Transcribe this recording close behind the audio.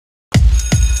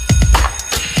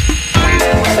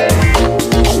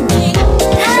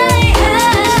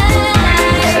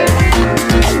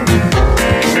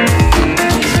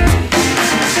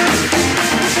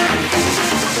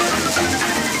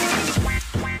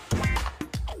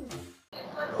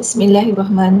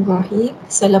Bismillahirrahmanirrahim.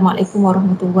 Assalamualaikum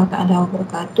warahmatullahi taala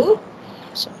wabarakatuh.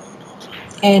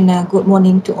 And good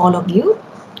morning to all of you.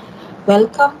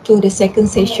 Welcome to the second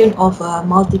session of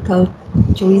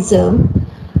multiculturalism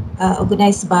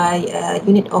organized by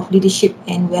Unit of Leadership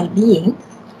and Wellbeing.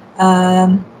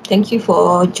 Thank you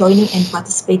for joining and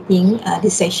participating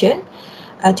this session.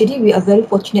 Today we are very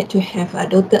fortunate to have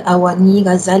Dr. ALWANI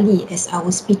GHAZALI as our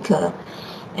speaker.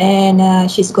 And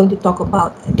she's going to talk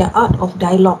about the art of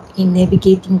dialogue in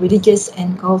navigating religious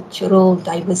and cultural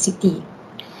diversity.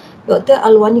 Dr.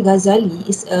 ALWANI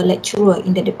GHAZALI is a lecturer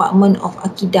in the Department of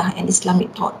Akidah and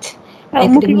Islamic Thought,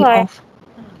 Academy of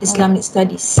Islamic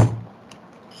Studies.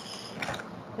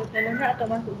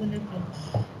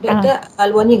 Dr.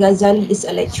 ALWANI GHAZALI is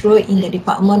a lecturer in the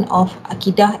Department of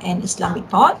Akidah and Islamic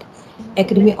Thought,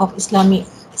 Academy of Islamic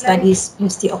Studies,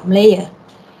 University of Malaya.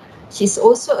 She's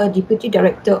also a Deputy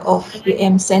Director of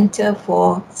UM Center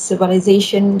for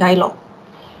Civilization Dialogue.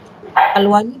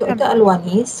 Dr.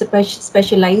 ALWANI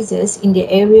specializes in the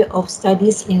area of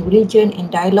studies in religion and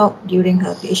dialogue during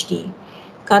her PhD.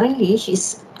 Currently, she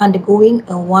is undergoing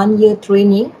a one-year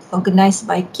training organized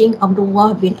by King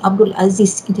Abdullah bin Abdul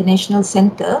Aziz International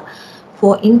Center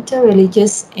for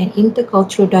Interreligious and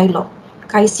Intercultural Dialogue,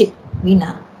 KAICID,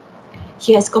 Wina.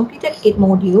 She has completed 8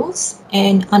 modules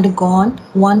and undergone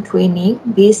one training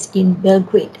based in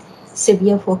Belgrade,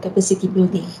 Serbia for capacity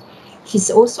building. She's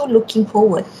also looking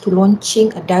forward to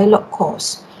launching a dialogue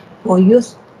course for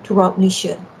youth throughout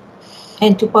Malaysia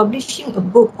and to publishing a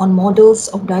book on models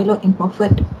of dialogue in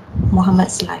Prophet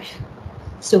Muhammad's life.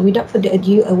 So without further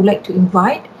ado, I would like to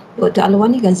invite Dr.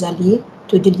 ALWANI GHAZALI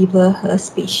to deliver her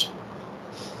speech.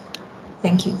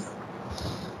 Thank you.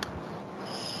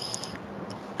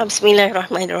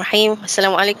 Bismillahirrahmanirrahim.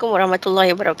 Assalamualaikum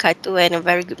warahmatullahi wabarakatuh, and a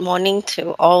very good morning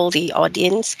to all the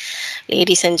audience,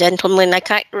 ladies and gentlemen. I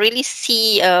can't really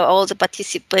see all the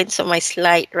participants on my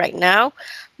slide right now,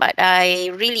 but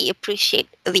I really appreciate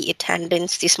the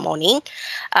attendance this morning.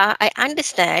 I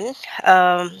understand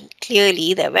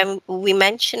clearly that when we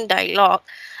mention dialogue,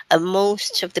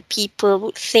 most of the people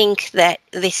would think that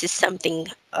this is something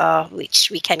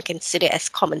which we can consider as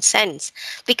common sense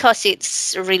because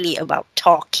it's really about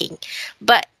talking.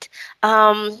 But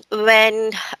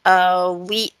when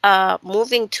we are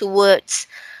moving towards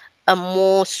a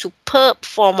more superb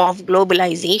form of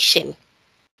globalization,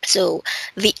 so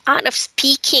the art of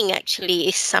speaking actually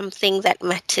is something that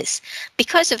matters.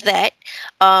 Because of that,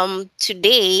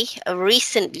 today,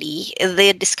 recently,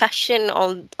 the discussion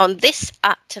on this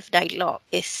art of dialogue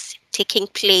is taking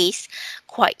place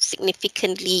quite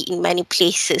significantly in many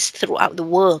places throughout the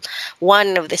world.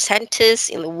 One of the centers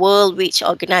in the world which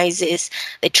organizes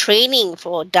the training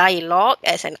for dialogue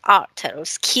as an art or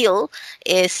skill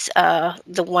is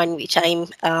the one which I'm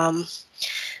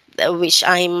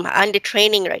under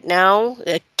training right now,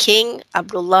 King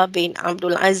Abdullah bin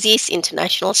Abdul Aziz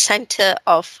International Center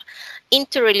of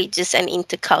Interreligious and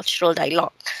Intercultural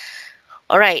Dialogue.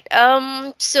 All right.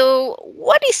 So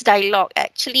what is dialogue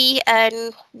actually?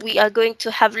 And we are going to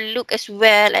have a look as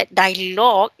well at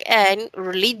dialogue and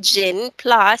religion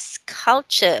plus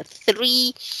culture.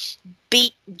 3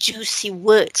 big juicy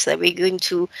words that we're going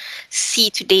to see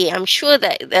today. I'm sure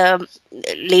that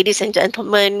ladies and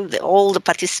gentlemen, all the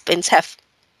participants have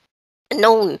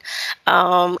known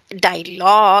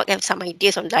dialogue, have some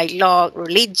ideas on dialogue,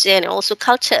 religion, and also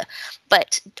culture.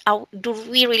 But do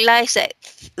we realize that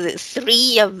the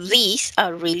 3 of these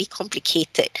are really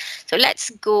complicated? So let's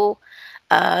go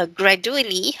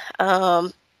gradually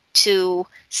to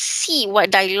see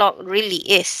what dialogue really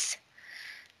is.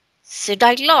 So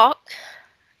dialogue,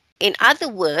 in other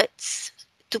words,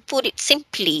 to put it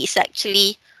simply, is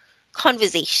actually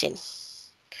conversation.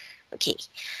 Okay.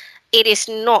 It is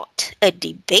not a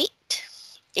debate.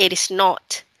 It is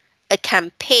not a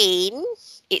campaign.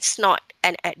 It's not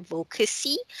an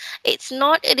advocacy. It's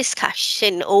not a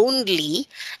discussion only.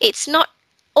 It's not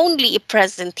only a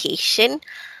presentation,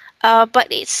 but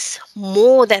it's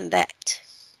more than that.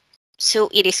 So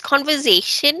it is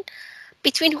conversation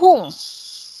between whom?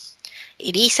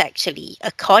 It is actually,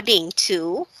 according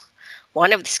to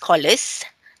one of the scholars,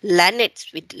 Leonard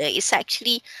Swidler, is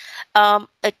actually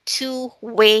a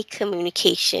two-way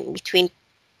communication between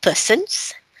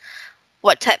persons.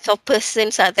 What types of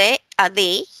persons are they?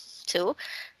 So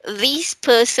these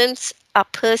persons are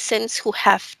persons who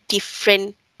have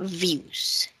different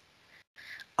views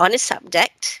on a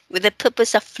subject with the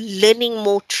purpose of learning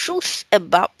more truth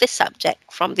about the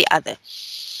subject from the other,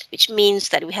 which means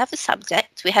that we have a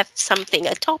subject, we have something,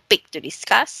 a topic to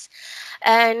discuss,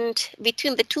 and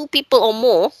between the two people or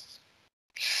more,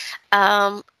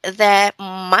 there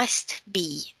must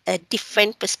be a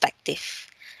different perspective.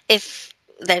 If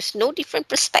there's no different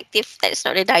perspective, that's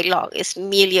not a dialogue. It's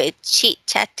merely a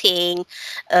chit-chatting,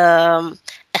 a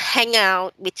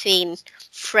hangout between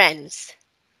friends.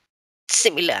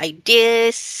 Similar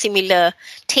ideas, similar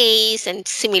tastes, and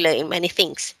similar in many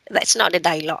things. That's not a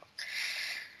dialogue.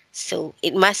 So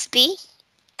it must be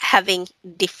having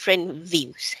different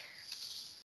views.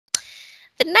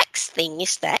 The next thing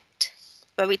is that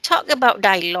when we talk about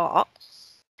dialogue,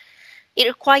 it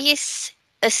requires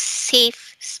a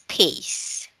safe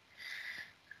space.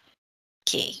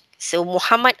 Okay, so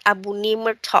Muhammad Abu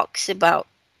Nimr talks about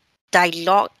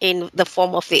dialogue in the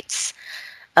form of its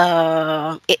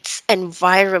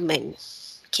environment.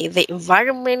 Okay, the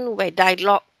environment where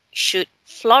dialogue should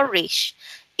flourish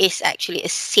is actually a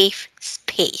safe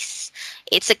space.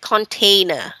 It's a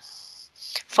container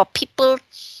for people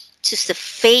to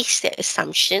surface their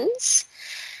assumptions.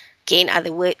 Okay, in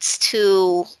other words,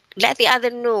 to let the other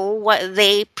know what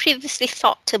they previously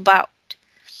thought about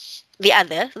the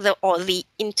other, or the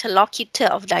interlocutor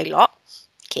of dialogue.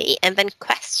 Okay, and then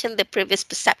question the previous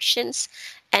perceptions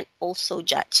and also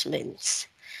judgments.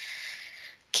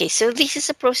 Okay, so this is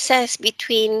a process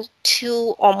between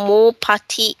two or more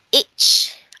party.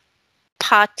 Each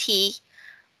party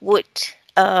would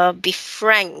be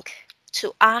frank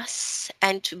to us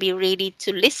and to be ready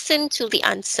to listen to the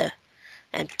answer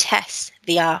and test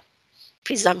their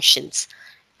presumptions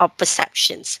or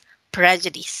perceptions,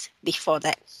 prejudice before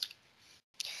that.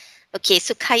 Okay,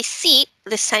 so Kaisid,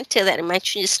 the center that I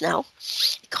mentioned just now,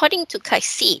 according to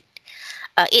Kaisid,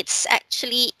 it's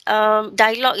actually,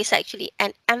 dialogue is actually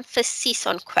an emphasis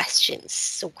on questions.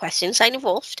 So questions are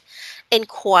involved,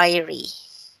 inquiry,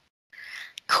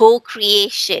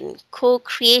 co-creation.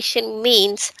 Co-creation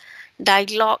means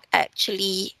dialogue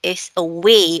actually is a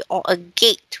way or a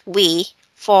gateway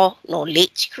for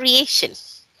knowledge creation.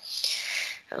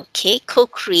 Okay,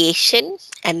 co-creation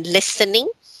and listening,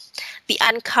 the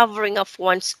uncovering of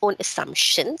one's own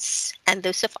assumptions and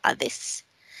those of others,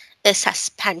 a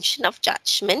suspension of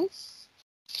judgment,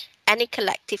 and a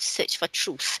collective search for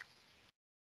truth.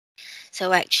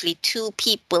 So actually two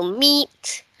people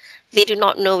meet, they do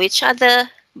not know each other,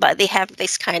 but they have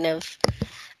this kind of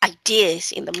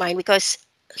ideas in the mind, because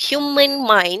human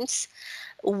minds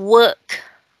work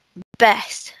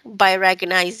best by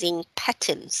recognizing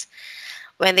patterns.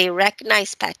 When they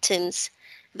recognize patterns,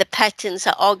 the patterns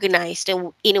are organized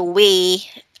in a way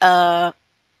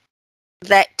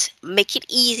that make it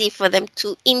easy for them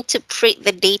to interpret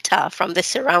the data from the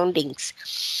surroundings.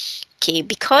 Okay,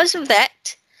 because of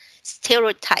that,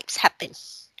 stereotypes happen.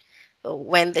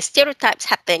 When the stereotypes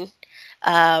happen,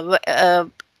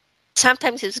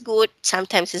 sometimes it's good,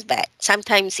 sometimes it's bad.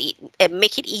 Sometimes it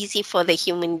make it easy for the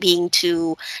human being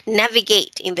to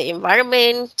navigate in the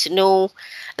environment, to know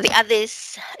the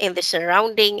others in the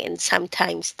surrounding, and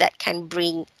sometimes that can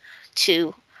bring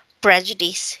to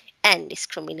prejudice and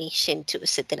discrimination to a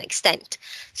certain extent.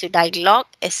 So dialogue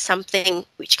is something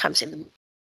which comes in the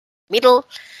middle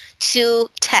to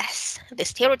test the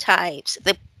stereotypes,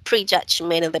 the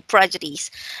prejudgment and the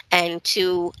prejudice, and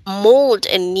to mold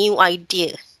a new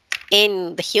idea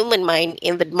in the human mind,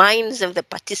 in the minds of the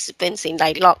participants in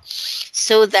dialogue,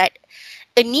 so that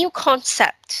a new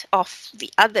concept of the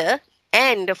other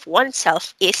and of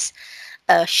oneself is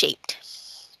shaped.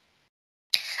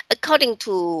 According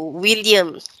to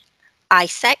William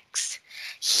Isaacs,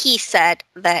 he said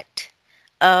that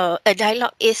a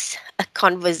dialogue is a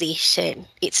conversation.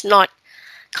 It's not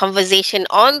conversation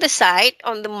on the side,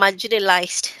 on the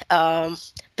marginalized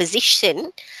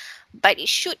position, but it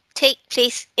should take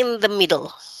place in the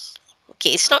middle.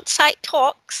 Okay, it's not side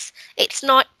talks, it's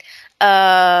not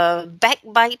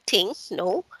backbiting,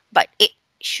 no, but it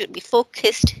should be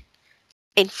focused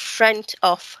in front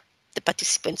of the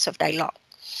participants of dialogue.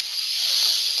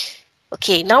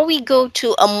 Okay, now we go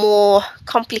to a more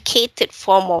complicated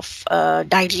form of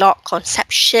dialogue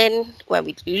conception, where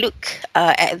we look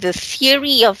at the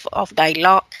theory of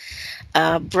dialogue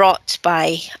brought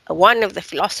by one of the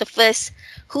philosophers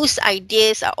whose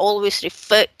ideas are always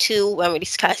referred to when we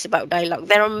discuss about dialogue.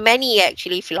 There are many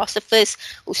actually philosophers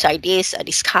whose ideas are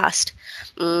discussed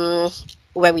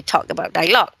when we talk about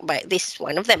dialogue, but this is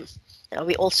one of them.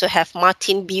 We also have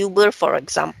Martin Buber, for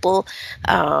example.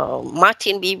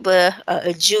 Martin Buber,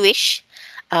 a Jewish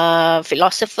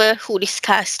philosopher who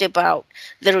discussed about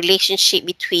the relationship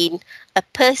between a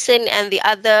person and the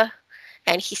other.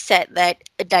 And he said that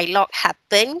a dialogue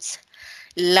happens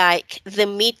like the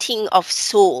meeting of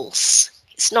souls.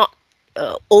 It's not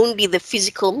only the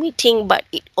physical meeting, but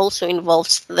it also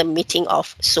involves the meeting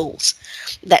of souls.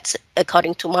 That's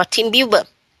according to Martin Buber.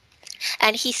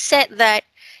 And he said that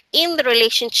in the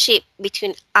relationship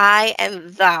between I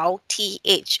and thou,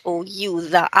 thou,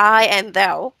 the I and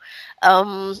thou,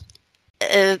 um,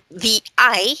 the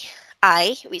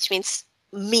I, which means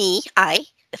me, I,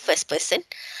 the first person,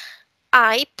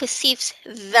 I perceives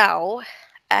thou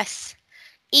as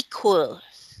equal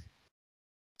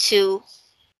to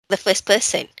the first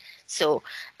person. So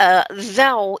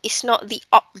thou is not the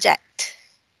object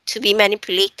to be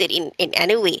manipulated in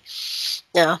any way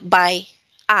by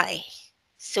I.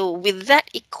 So with that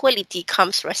equality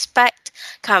comes respect,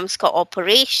 comes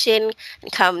cooperation,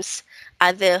 and comes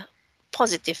other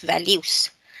positive values.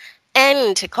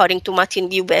 And according to Martin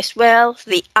Buber as well,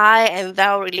 the I and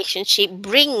thou relationship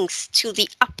brings to the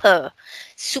upper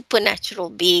supernatural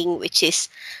being, which is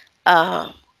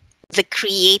the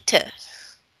creator.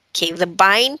 Okay,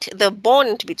 the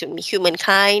bond between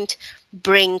humankind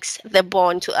brings the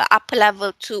bond to an upper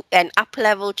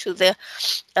level to the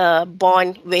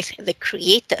bond with the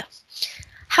creator.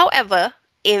 However,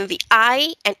 in the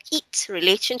I and it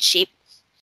relationship,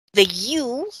 the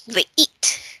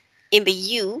it in the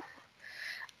you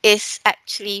is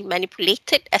actually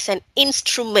manipulated as an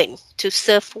instrument to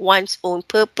serve one's own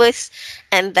purpose,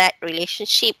 and that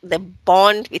relationship, the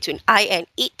bond between I and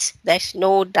it, there's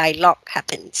no dialogue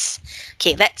happens.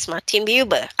 Okay, that's Martin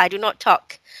Buber. I do not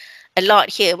talk a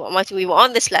lot here about Martin Buber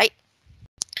on the slide.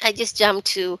 I just jump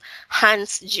to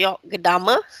Hans-Georg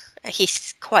Gadamer.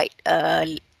 He's quite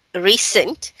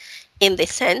recent in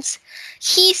this sense.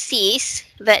 He sees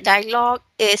that dialogue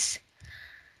is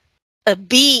a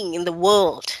being in the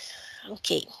world.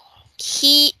 Okay.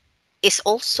 He is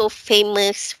also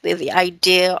famous with the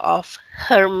idea of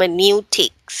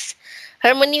hermeneutics.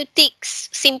 Hermeneutics,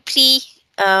 simply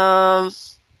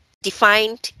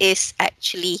defined, is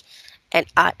actually an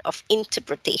art of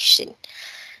interpretation.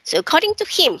 So according to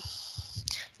him,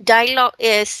 dialogue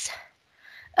is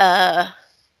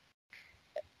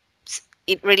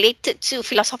it related to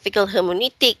philosophical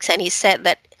hermeneutics, and he said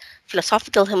that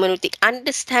philosophical hermeneutic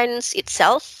understands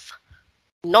itself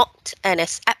not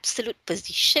as absolute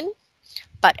position,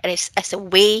 but as a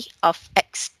way of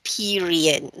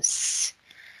experience.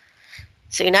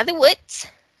 So in other words,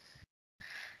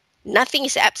 nothing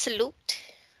is absolute.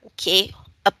 Okay,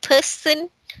 a person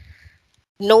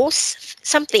knows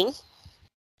something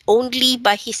only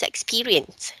by his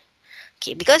experience.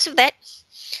 Okay, because of that,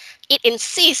 it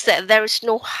insists that there is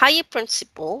no higher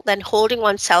principle than holding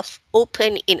oneself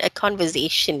open in a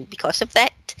conversation. Because of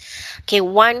that, okay,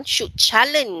 one should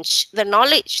challenge the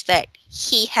knowledge that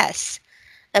he has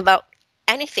about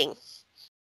anything.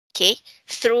 Okay,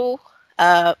 through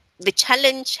the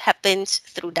challenge happens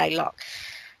through dialogue.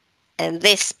 And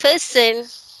this person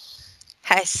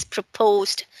has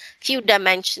proposed few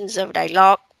dimensions of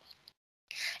dialogue.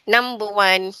 Number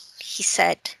one, he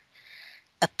said,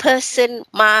 a person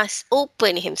must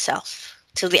open himself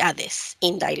to the others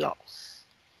in dialogue.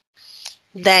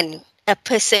 Then a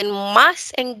person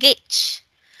must engage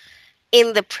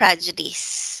in the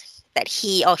prejudice that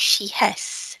he or she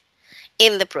has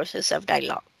in the process of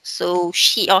dialogue. So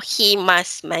she or he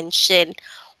must mention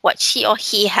what she or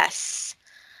he has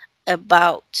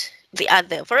about the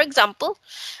other. For example,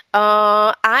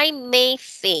 I may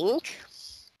think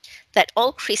that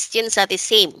all Christians are the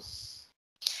same,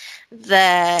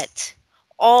 that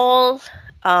all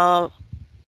the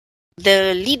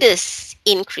leaders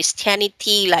in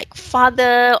Christianity, like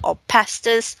father or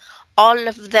pastors, all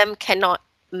of them cannot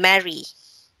marry.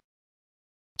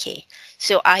 Okay,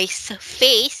 so I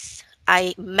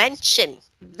mention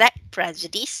that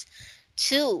prejudice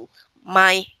to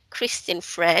my Christian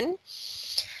friend,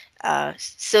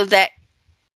 so that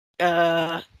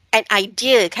an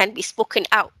idea can be spoken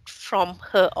out from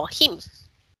her or him.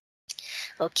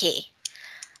 Okay.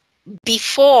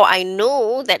 Before I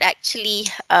know that actually,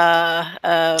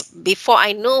 before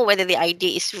I know whether the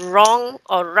idea is wrong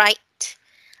or right,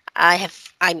 I'm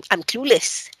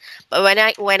clueless.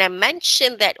 But when I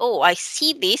mention that, oh, I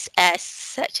see this as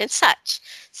such and such,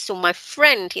 so my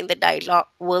friend in the dialogue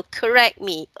will correct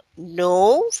me.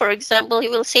 No, for example, he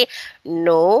will say,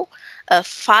 no, a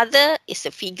father is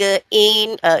a figure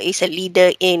is a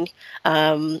leader in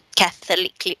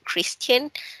Catholic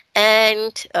Christian,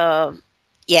 and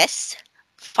yes,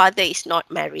 father is not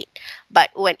married. But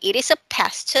when it is a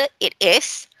pastor, it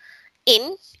is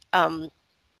in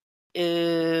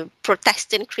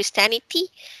Protestant Christianity.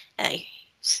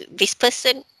 So this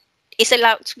person is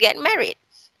allowed to get married.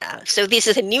 So this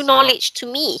is a new knowledge to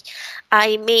me.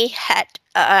 I may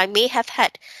have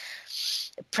had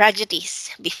prejudice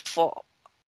before.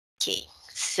 Okay,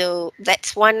 so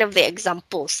that's one of the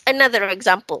examples. Another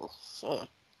example.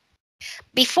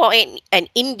 Before an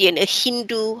Indian, a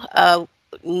Hindu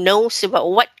knows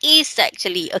about what is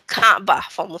actually a Kaaba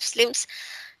for Muslims,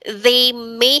 they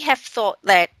may have thought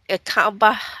that a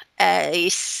Kaaba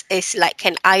is like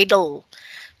an idol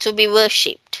to be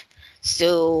worshipped.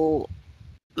 So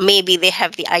maybe they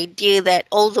have the idea that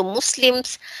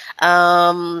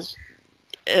um,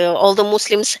 although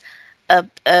Muslims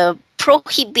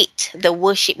prohibit the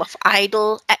worship of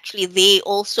idol, actually they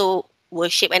also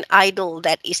worship an idol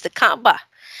that is the Kaaba.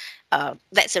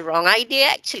 That's a wrong idea,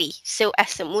 actually. So,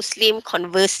 as a Muslim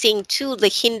conversing to the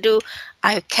Hindu,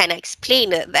 I can explain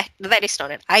that is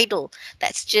not an idol.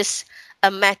 That's just a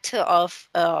matter of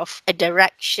a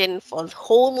direction for the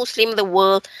whole Muslim in the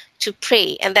world to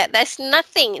pray, and that there's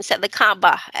nothing inside the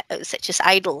Kaaba, such as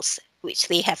idols, which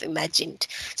they have imagined.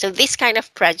 So, this kind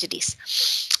of prejudice.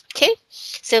 Okay.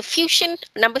 So, fusion,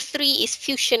 number 3 is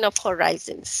fusion of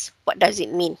horizons. What does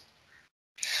it mean?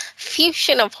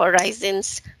 Fusion of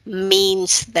horizons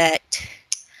means that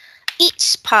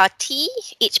each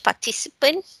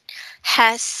participant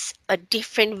has a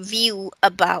different view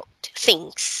about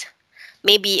things,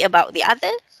 maybe about the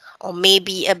other, or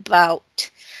maybe about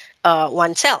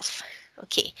oneself.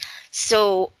 Okay,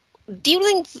 so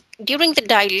during the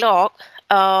dialogue,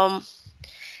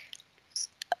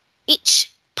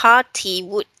 each party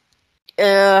would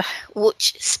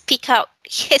speak out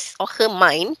his or her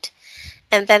mind,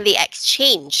 and then they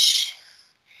exchange.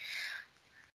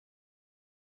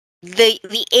 The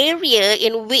area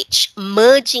in which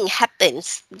merging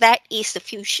happens, that is the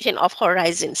fusion of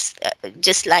horizons,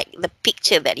 just like the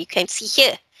picture that you can see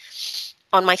here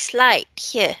on my slide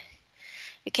here.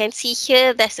 You can see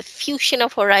here there's a fusion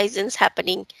of horizons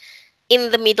happening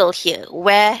in the middle here,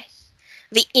 where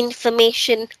the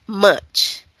information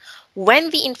merge. When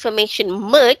the information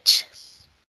merge,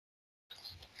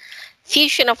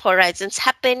 fusion of horizons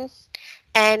happen,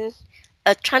 and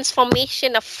a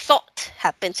transformation of thought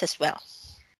happens as well.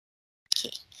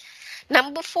 Okay.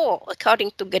 Number 4,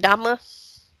 according to Gadamer,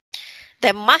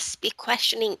 there must be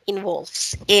questioning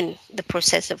involved in the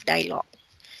process of dialogue.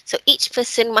 So each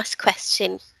person must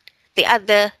question the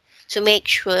other to make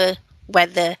sure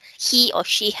whether he or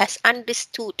she has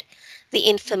understood the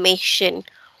information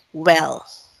well,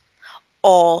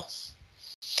 or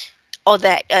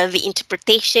that the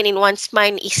interpretation in one's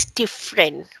mind is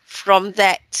different from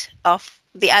that of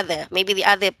the other. Maybe the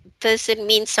other person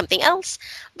means something else,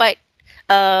 but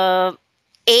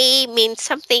A means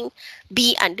something,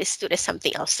 B understood as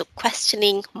something else. So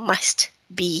questioning must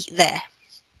be there.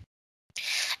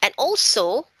 And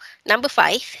also, number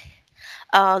 5,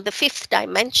 the 5th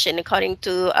dimension, according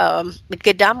to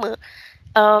Gadamer,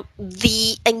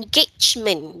 the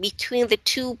engagement between the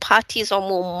two parties or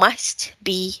more must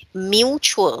be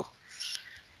mutual.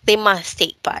 They must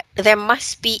take part. There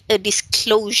must be a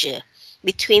disclosure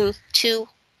between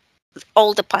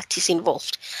all the parties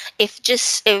involved. If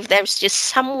there's just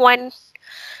someone,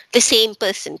 the same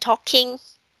person talking,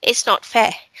 it's not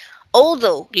fair.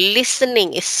 Although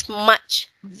listening is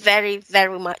very,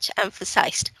 very much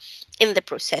emphasized in the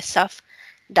process of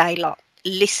dialogue.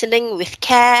 Listening with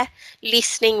care,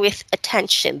 listening with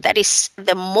attention. That is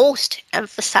the most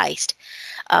emphasized.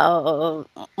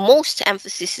 Most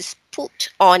emphasis is put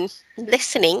on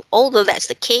listening. Although that's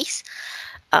the case,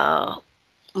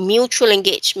 mutual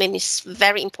engagement is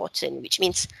very important, which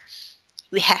means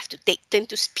we have to take turn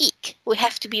to speak. We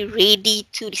have to be ready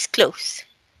to disclose.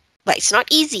 But it's not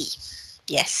easy.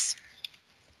 Yes.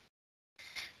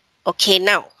 Okay,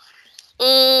 now.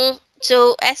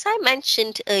 So as I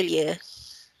mentioned earlier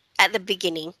at the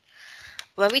beginning,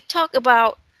 when we talk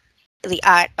about the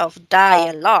art of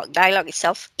dialogue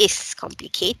itself is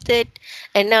complicated.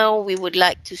 And now we would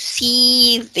like to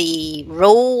see the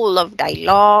role of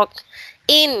dialogue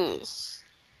in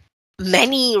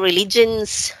many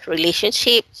religions,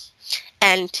 relationships,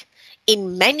 and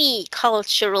in many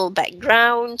cultural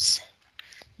backgrounds.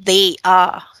 They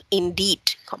are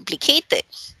indeed complicated.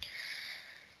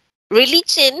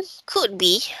 Religion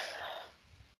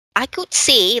I could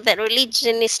say that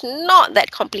religion is not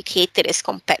that complicated as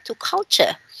compared to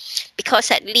culture,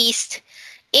 because at least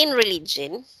in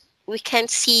religion we can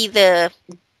see the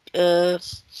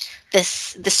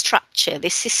structure, the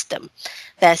system.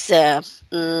 There's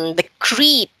the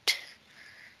creed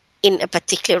in a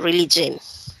particular religion.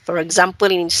 For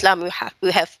example, in Islam,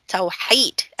 we have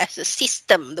Tawheed as a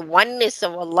system, the oneness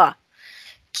of Allah.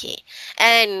 Okay,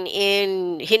 and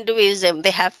in Hinduism,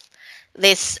 they have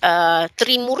this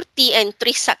Trimurti and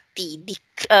Trisakti,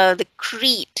 the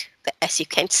creed, as you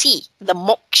can see, the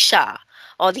moksha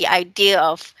or the idea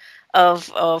of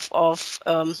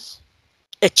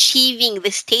achieving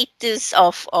the status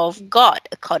of God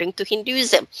according to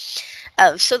Hinduism.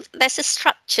 So there's a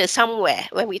structure somewhere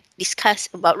when we discuss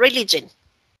about religion.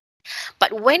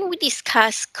 But when we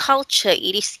discuss culture,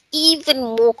 it is even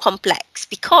more complex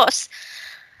because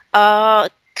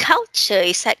culture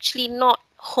is actually not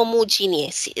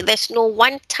homogeneous. There's no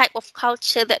one type of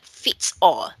culture that fits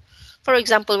all. For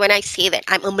example, when I say that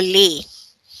I'm a Malay,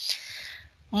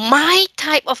 my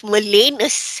type of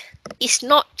Malayness is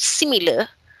not similar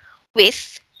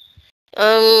with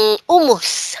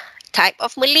Umu's type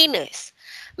of Malayness.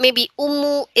 Maybe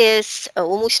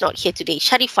Umu's not here today.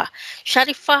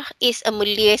 Sharifah is a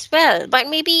Malay as well, but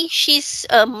maybe she's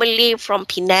a Malay from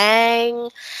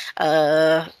Penang,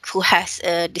 who has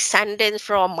a descendant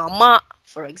from Mamak,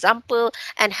 for example,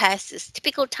 and has this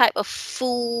typical type of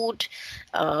food,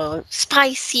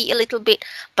 spicy a little bit.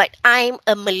 But I'm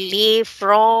a Malay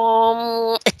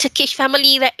from a Turkish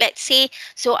family, let's say,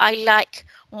 so I like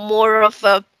more of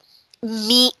a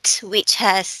meat which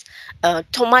has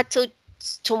tomato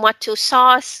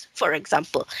sauce, for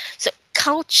example. So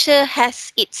culture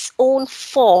has its own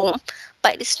form,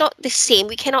 but it's not the same.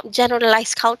 We cannot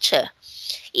generalize culture.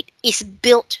 It is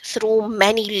built through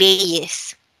many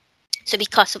layers. So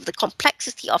because of the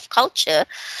complexity of culture,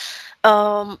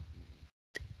 um,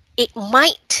 it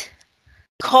might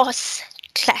cause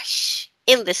clash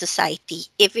in the society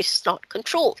if it's not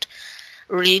controlled.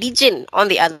 Religion, on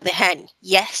the other hand,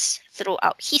 yes,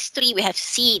 throughout history, we have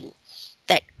seen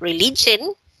that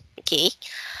religion, okay,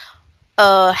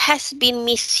 has been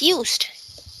misused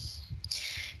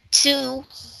to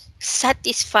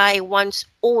satisfy one's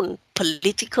own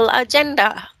political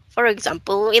agenda. For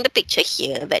example, in the picture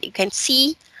here that you can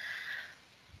see,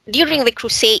 during the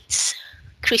Crusades,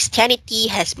 Christianity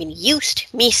has been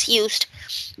misused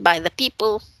by the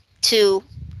people to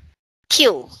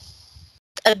kill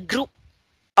a group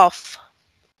of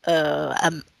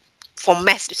for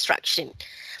mass destruction.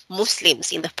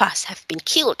 Muslims in the past have been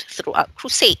killed throughout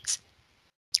crusades.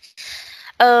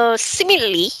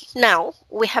 Similarly, now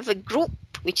we have a group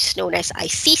which is known as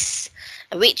ISIS,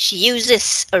 which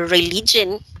uses a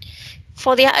religion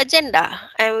for their agenda,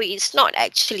 and it's not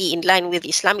actually in line with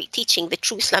Islamic teaching, the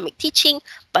true Islamic teaching,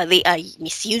 but they are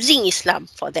misusing Islam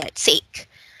for that sake.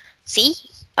 See,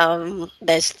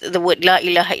 there's the word La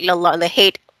ilaha illallah on the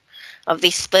head of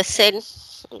this person,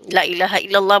 La ilaha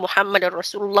illallah Muhammad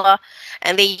Rasulullah,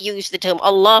 and they use the term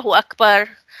Allahu Akbar,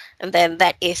 and then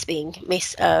that is being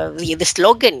the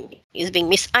slogan is being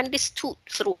misunderstood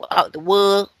throughout the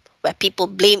world, where people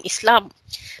blame Islam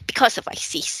because of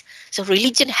ISIS. So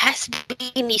religion has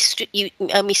been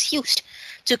misused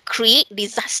to create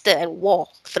disaster and war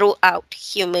throughout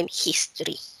human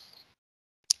history.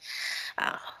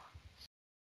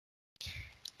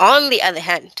 On the other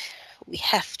hand, we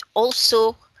have to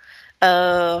also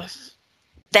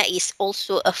there is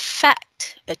also a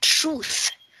fact, a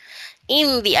truth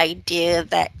in the idea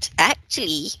that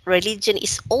actually religion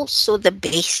is also the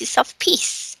basis of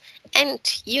peace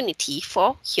and unity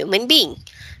for human being,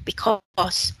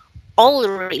 because all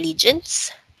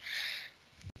religions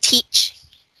teach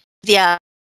their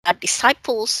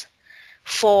disciples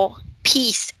for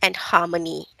peace and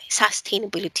harmony,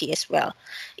 sustainability as well.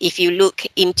 If you look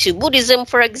into Buddhism,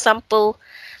 for example,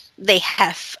 they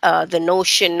have the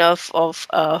notion of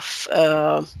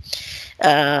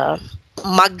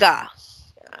Magga,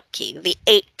 okay, the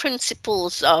 8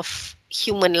 principles of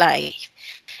human life.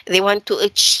 They want to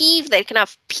achieve that kind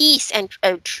of peace and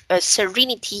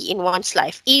serenity in one's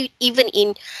life, even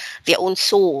in their own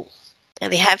soul.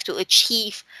 And they have to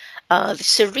achieve the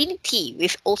serenity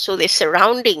with also their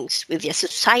surroundings, with their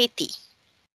society.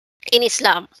 In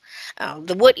Islam,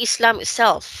 the word Islam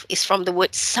itself is from the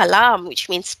word salam, which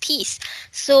means peace.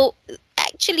 So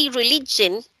actually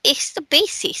religion is the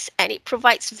basis, and it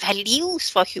provides values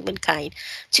for humankind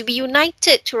to be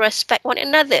united, to respect one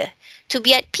another, to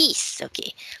be at peace.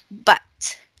 Okay,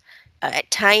 but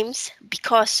at times,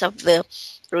 because of the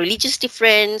religious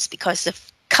difference, because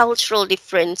of cultural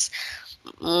difference,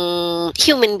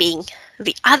 human being,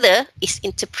 the other is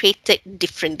interpreted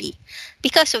differently.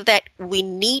 Because of that, we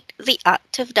need the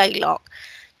art of dialogue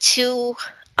to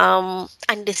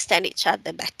understand each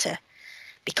other better.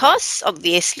 Because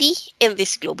obviously, in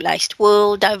this globalized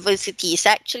world, diversity is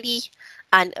actually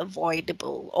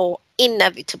unavoidable or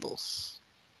inevitable.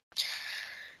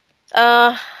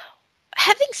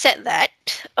 Having said that,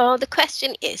 the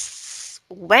question is,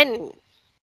 when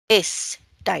is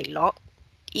dialogue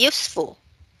useful?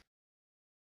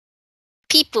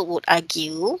 People would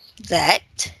argue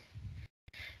that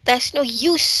there's no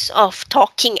use of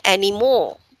talking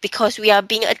anymore because we are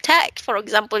being attacked. For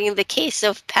example, in the case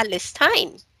of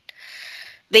Palestine,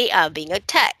 they are being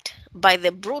attacked by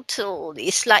the brutal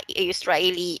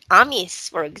Israeli armies,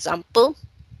 for example,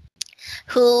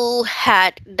 who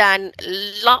had done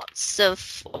lots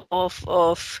of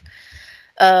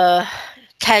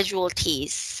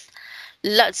casualties,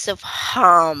 lots of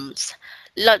harms,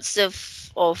 lots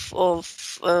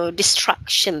of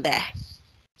destruction there.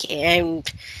 Okay,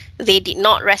 and they did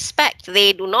not respect,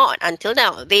 they do not, until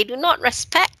now, they do not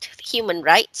respect human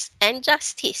rights and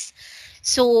justice.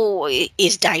 So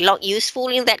is dialogue useful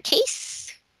in that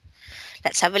case?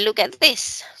 Let's have a look at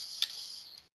this.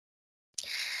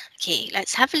 Okay,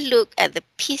 let's have a look at the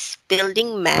peace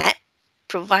building map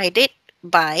provided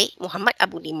by Muhammad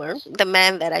Abu Nimr, the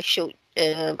man that I showed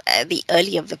at the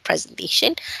early of the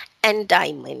presentation, and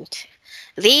Diamond.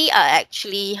 They are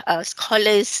actually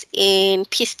scholars in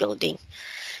peace building.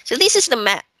 So this is the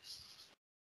map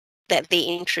that they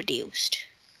introduced.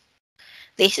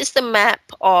 This is the map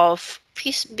of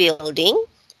peace building,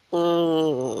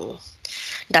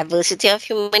 diversity of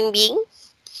human being,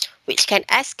 which can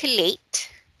escalate.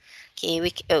 Okay,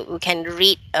 we can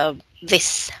read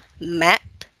this map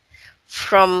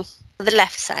from the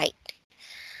left side.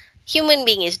 Human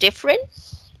being is different,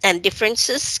 and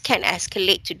differences can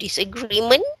escalate to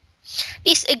disagreement.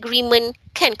 Disagreement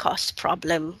can cause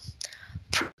problem.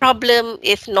 Problem,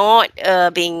 if not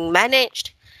being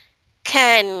managed,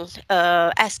 can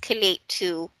escalate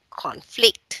to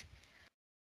conflict,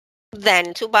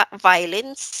 then to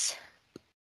violence,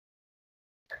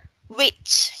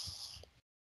 which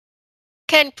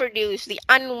can produce the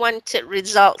unwanted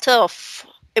result of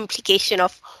implication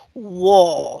of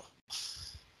war.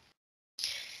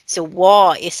 So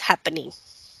war is happening.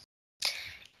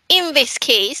 In this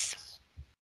case,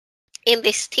 in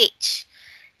this stage,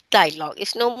 dialogue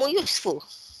is no more useful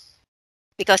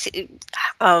because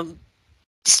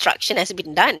destruction has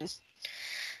been done.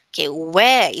 Okay,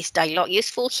 where is dialogue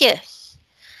useful here?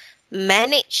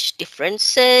 Manage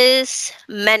differences,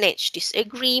 manage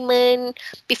disagreement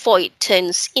before it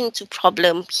turns into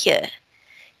problem here.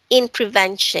 In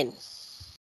prevention.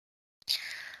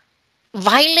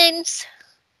 Violence,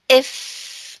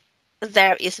 if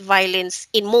there is violence,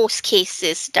 in most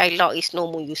cases, dialogue is no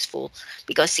more useful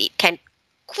because it can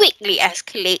quickly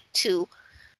escalate to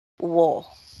war.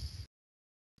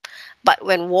 But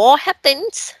when war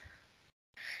happens,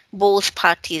 both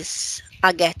parties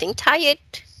are getting tired.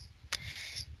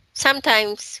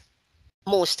 Sometimes,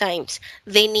 most times,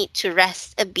 they need to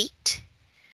rest a bit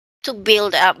to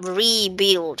rebuild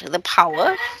the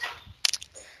power.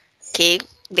 Okay,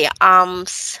 their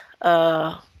arms,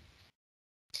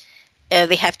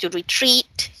 they have to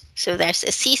retreat. So there's a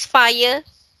ceasefire.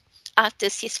 After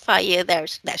ceasefire,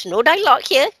 there's no dialogue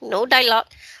here, no dialogue,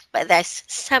 but there's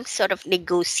some sort of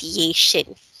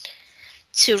negotiation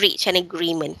to reach an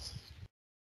agreement.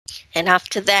 And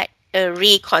after that, a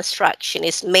reconstruction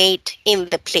is made in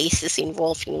the places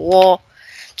involved in war.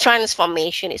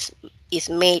 Transformation is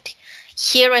made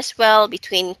here as well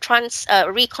between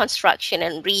reconstruction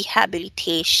and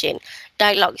rehabilitation.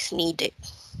 Dialogue is needed.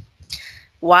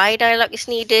 Why dialogue is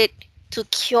needed? To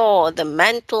cure the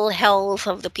mental health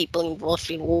of the people involved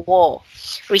in war.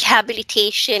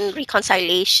 Rehabilitation,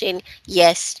 reconciliation,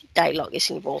 yes, dialogue is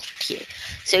involved here.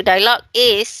 So dialogue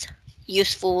is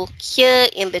useful here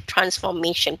in the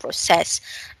transformation process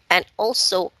and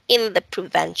also in the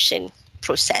prevention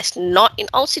process, not in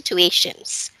all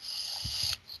situations.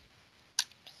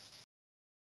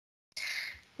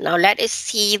 Now let us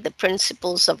see the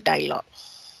principles of dialogue.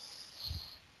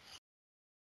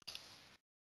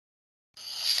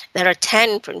 There are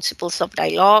 10 principles of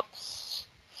dialogue.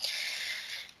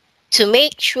 To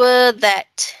make sure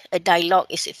that a dialogue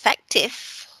is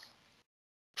effective,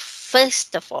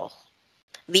 first of all,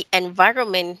 the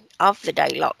environment of the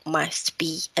dialogue must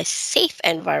be a safe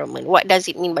environment. What does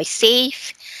it mean by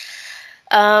safe?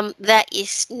 There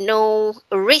is no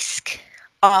risk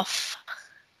of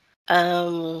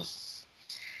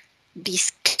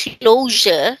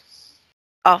disclosure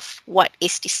of what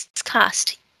is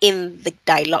discussed in the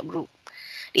dialogue group.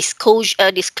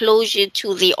 Disclosure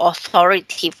to the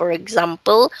authority, for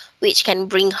example, which can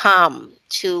bring harm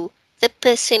to the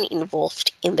person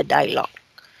involved in the dialogue.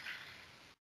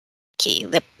 Okay,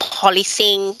 the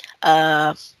policing,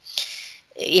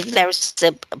 if there's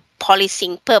a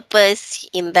policing purpose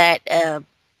in that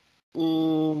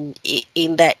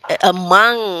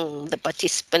among the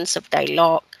participants of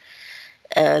dialogue,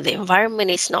 the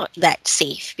environment is not that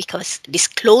safe because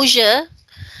disclosure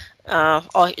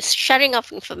or sharing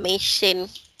of information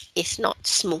is not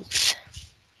smooth.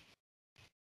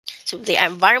 So the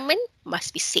environment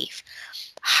must be safe.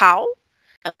 How?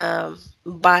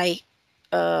 By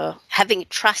having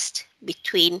trust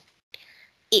between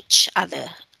each other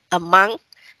among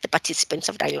the participants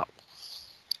of dialogue.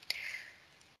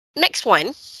 Next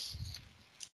one,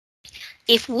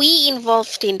 if we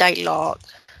involved in dialogue,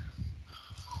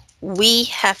 we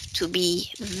have to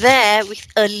be there with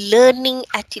a learning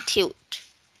attitude,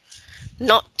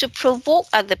 not to provoke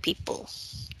other people.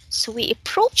 So we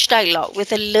approach dialogue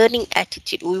with a learning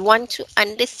attitude. We want to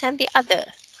understand the other.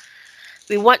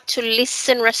 We want to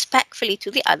listen respectfully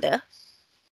to the other,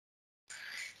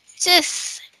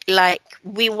 just like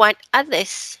we want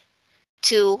others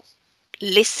to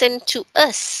listen to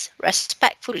us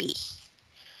respectfully.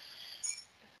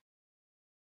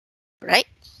 Right?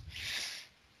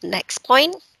 Next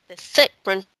point, the third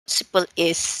principle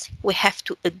is we have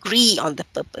to agree on the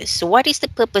purpose. So what is the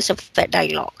purpose of that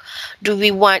dialogue? Do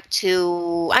we want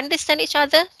to understand each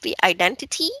other, the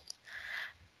identity?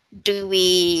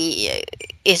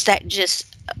 Is that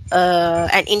just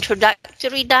an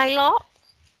introductory dialogue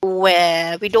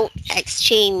where we don't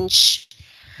exchange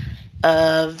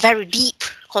very deep,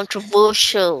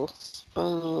 controversial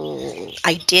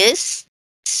ideas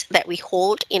that we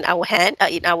hold in our hand,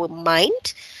 in our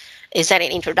mind? Is that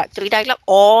an introductory dialogue,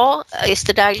 or is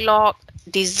the dialogue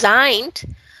designed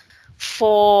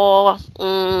for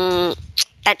an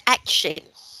action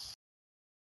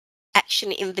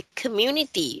in the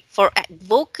community, for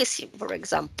advocacy, for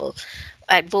example,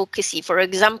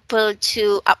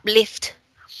 to uplift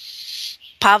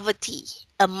poverty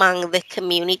among the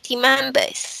community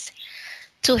members,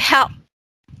 to help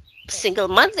single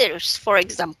mothers, for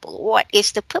example? What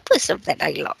is the purpose of that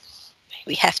dialogue?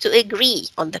 We have to agree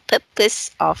on the purpose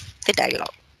of the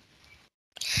dialogue.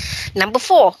 Number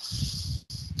 4,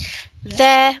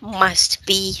 there must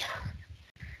be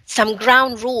some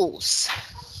ground rules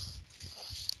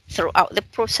throughout the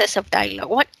process of dialogue.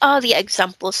 What are the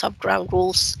examples of ground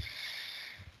rules?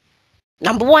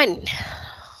 Number 1,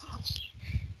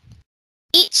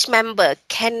 each member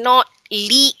cannot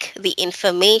leak the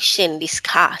information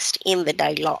discussed in the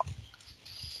dialogue.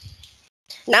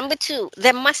 Number 2,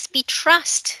 there must be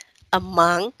trust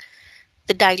among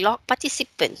the dialogue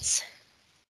participants.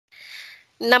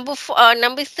 Number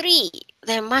 3,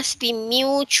 there must be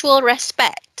mutual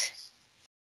respect.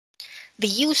 The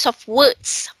use of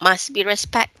words must be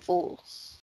respectful.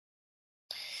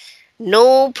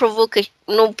 No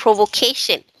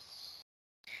provocation.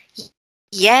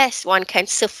 Yes, one can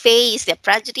surface their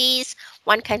prejudice,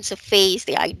 one can surface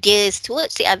their ideas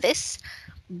towards the others,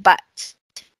 but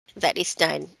that is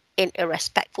done in a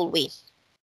respectful way.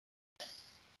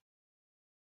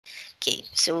 Okay,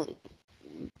 so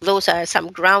those are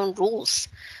some ground rules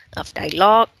of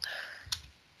dialogue.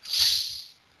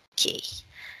 Okay,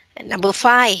 and number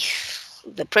 5,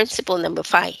 the principle number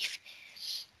 5,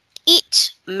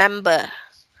 each member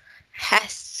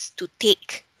has to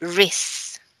take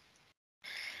risks.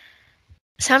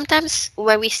 Sometimes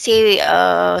when we say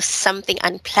something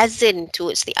unpleasant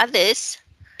towards the others,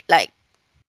 like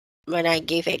when I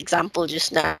gave an example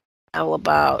just now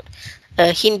about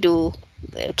a Hindu,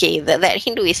 okay, that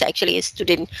Hindu is actually a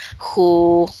student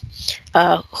whom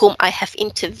I have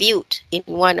interviewed in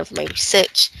one of my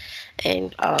research,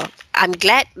 and I'm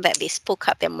glad that they spoke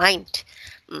up their mind.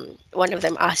 One of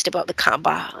them asked about the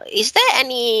Kaaba. Is there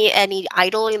any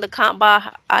idol in the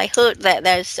Kaaba? I heard that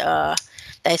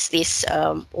there's this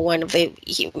one of the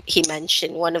he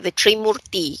mentioned one of the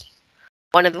Trimurti,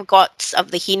 one of the gods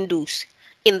of the Hindus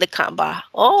in the Kaaba.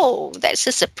 Oh, that's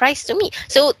a surprise to me.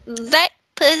 So that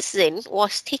person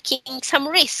was taking some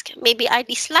risk. Maybe I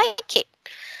dislike it,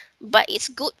 but it's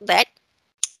good that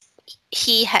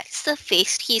he had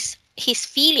surfaced his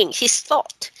feelings, his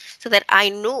thought, so that I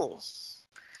know.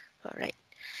 All right.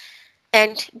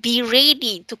 And be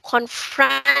ready to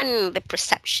confront the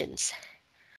perceptions,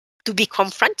 to be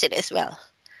confronted as well.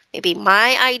 Maybe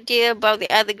my idea about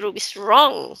the other group is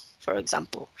wrong, for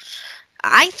example.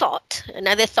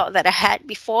 Another thought that I had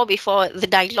before the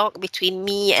dialogue between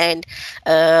me and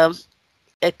a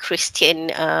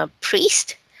Christian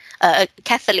priest, a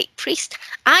Catholic priest,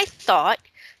 I thought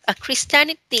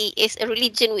Christianity is a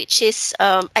religion which is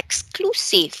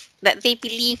exclusive, that they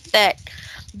believe that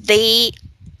they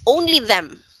only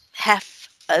them have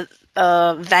a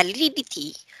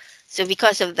validity. So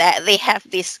because of that, they have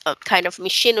this kind of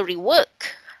missionary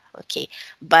work. Okay,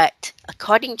 but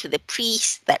according to the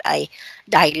priest that I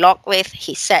dialogue with,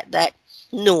 he said that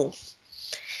no,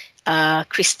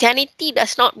 Christianity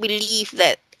does not believe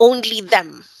that only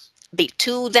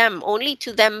only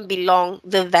to them belong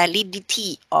the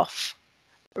validity of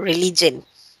religion.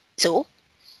 So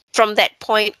from that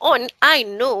point on, I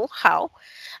know how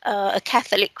a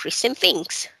Catholic Christian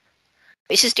thinks,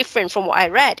 which is different from what I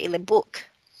read in the book.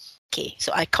 Okay,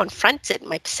 so I confronted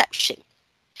my perception.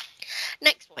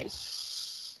 Next one.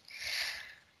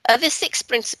 The sixth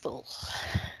principle,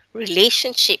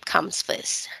 relationship comes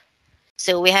first.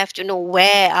 So we have to know,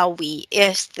 where are we?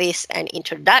 Is this an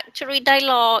introductory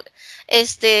dialogue?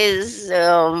 Is this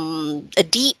a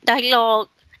deep dialogue?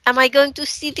 Am I going to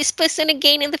see this person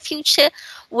again in the future?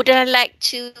 Would I like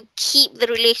to keep the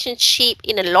relationship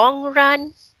in a long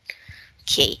run?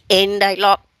 Okay, in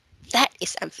dialogue, that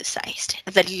is emphasized.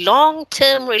 The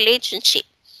long-term relationship,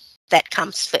 that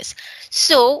comes first.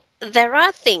 So there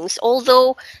are things,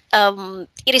 although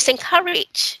it is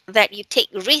encouraged that you take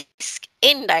risk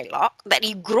in dialogue, that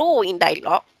you grow in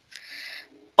dialogue,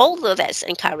 although that's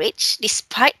encouraged,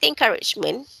 despite the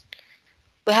encouragement,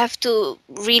 we have to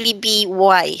really be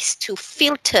wise to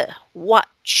filter what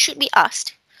should be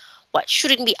asked, what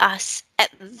shouldn't be asked at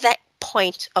that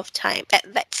point of time, at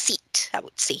that seat, I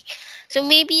would say. So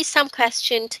maybe some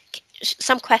questions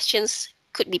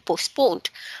could be postponed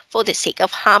for the sake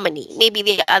of harmony. Maybe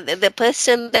the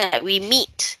person that we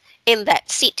meet in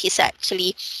that seat is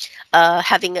actually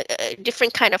having a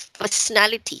different kind of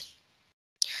personality.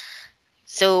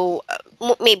 So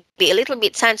maybe a little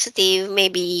bit sensitive,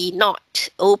 maybe not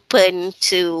open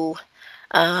to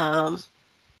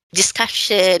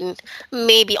discussion.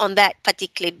 Maybe on that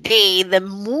particular day, the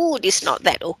mood is not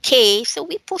that okay. So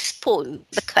we postpone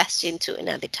the question to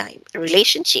another time. The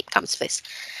relationship comes first.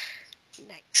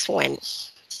 Next one.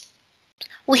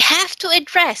 We have to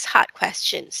address hard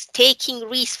questions, taking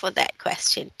risks for that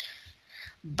question.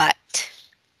 But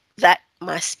that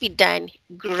must be done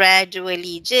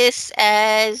gradually, just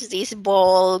as this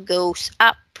ball goes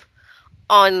up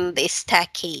on the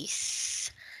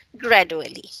staircase.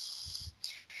 Gradually.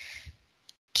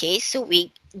 Okay, so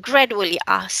we gradually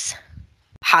ask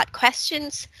hard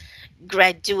questions,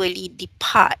 gradually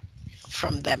depart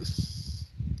from them.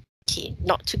 Okay,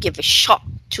 not to give a shock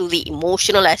to the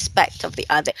emotional aspect of the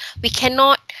other. We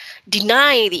cannot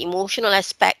deny the emotional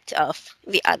aspect of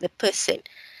the other person.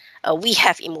 We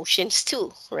have emotions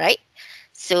too, right?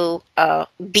 So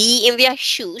be in their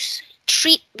shoes,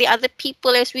 treat the other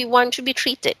people as we want to be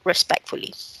treated,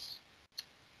 respectfully.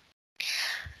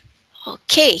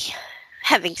 Okay,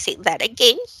 having said that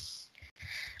again,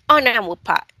 on our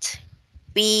part,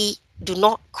 we do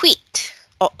not quit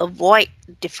or avoid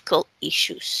difficult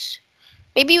issues.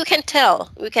 Maybe we can tell,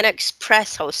 we can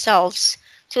express ourselves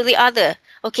to the other.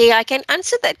 Okay, I can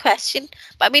answer that question,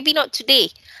 but maybe not today.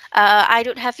 I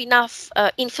don't have enough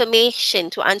information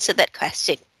to answer that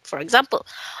question, for example.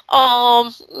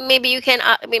 Maybe you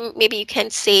can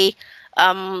say,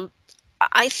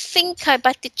 I think I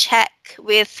better check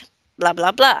with blah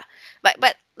blah blah.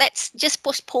 But that's just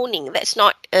postponing. That's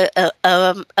not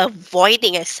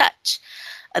avoiding as such.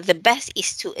 The best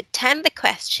is to attend the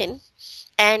question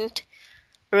and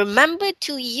remember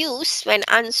to use, when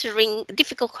answering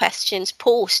difficult questions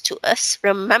posed to us,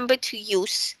 remember to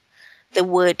use the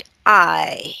word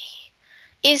I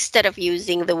instead of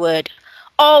using the word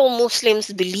all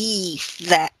Muslims believe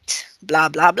that blah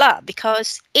blah blah,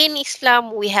 because in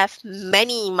Islam we have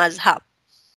many mazhab.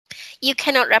 You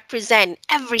cannot represent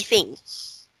everything.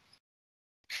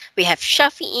 We have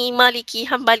Shafi'i, Maliki,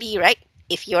 Hanbali, right?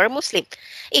 If you're a Muslim.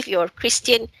 If you're a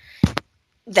Christian,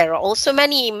 there are also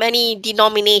many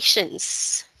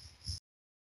denominations,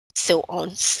 so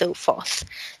on, so forth.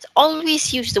 So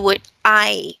always use the word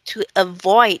I to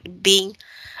avoid being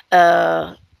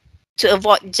to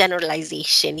avoid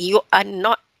generalization. You are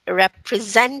not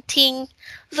representing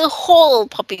the whole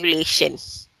population.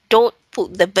 Don't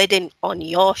put the burden on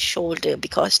your shoulder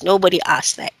because nobody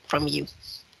asked that from you.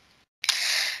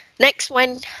 Next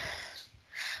one,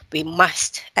 we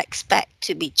must expect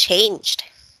to be changed.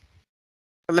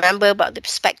 Remember about the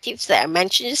perspectives that I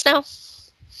mentioned just now?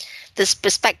 This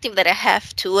perspective that I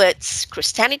have towards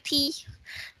Christianity,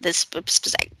 this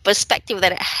perspective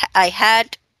that I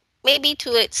had maybe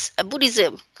towards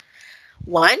Buddhism.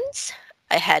 Once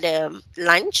I had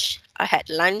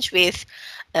lunch with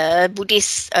a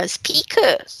Buddhist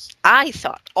speaker. I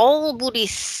thought all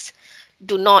Buddhists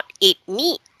do not eat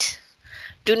meat,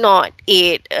 do not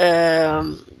eat, they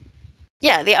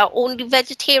are only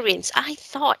vegetarians. I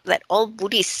thought that all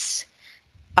Buddhists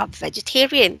are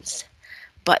vegetarians,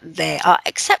 but there are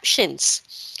exceptions.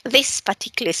 This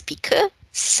particular speaker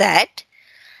said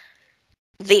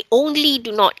they only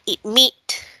do not eat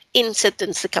meat in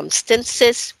certain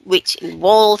circumstances which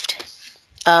involved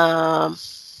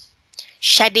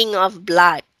shedding of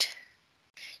blood,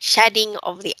 shedding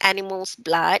of the animal's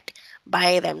blood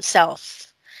by themselves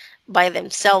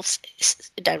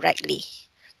directly.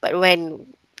 But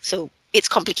when So it's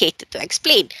complicated to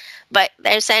explain. But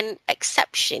there's an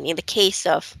exception in the case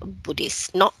of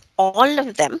Buddhists. Not all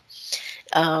of them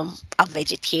are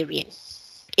vegetarian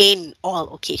in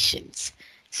all occasions.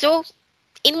 So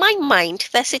in my mind,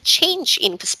 there's a change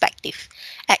in perspective.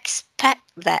 Expect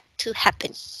that to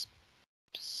happen.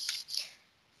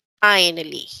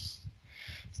 Finally,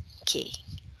 okay,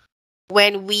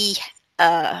 when we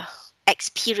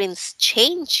experience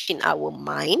change in our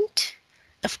mind,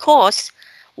 of course,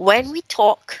 when we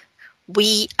talk,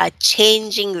 we are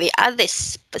changing the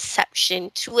other's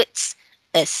perception towards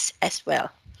us as well.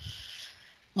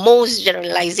 Most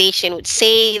generalization would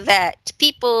say that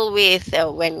people with,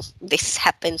 when this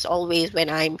happens always when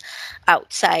I'm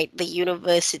outside the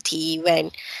university,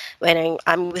 when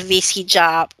I'm with this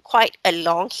hijab, quite a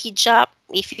long hijab.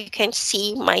 If you can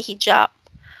see my hijab,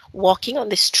 walking on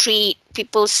the street,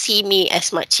 people see me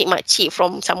as makcik-makcik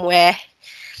from somewhere.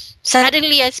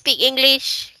 Suddenly I speak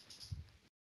English.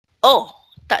 Oh,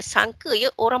 tak sangka ya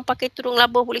orang pakai tudung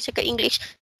labuh boleh cakap English.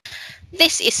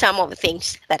 This is some of the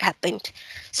things that happened.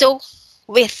 So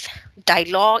with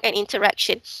dialogue and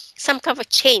interaction, some kind of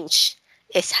change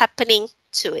is happening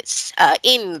to its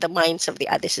in the minds of the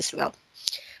others as well.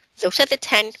 Those are the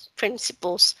 10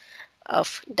 principles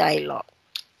of dialogue.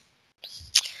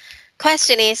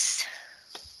 Question is,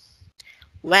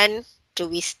 when do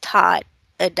we start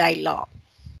a dialogue?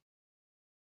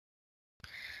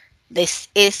 This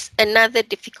is another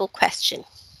difficult question.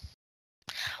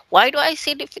 Why do I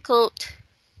say difficult?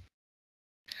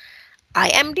 I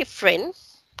am different.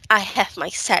 I have my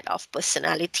set of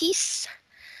personalities.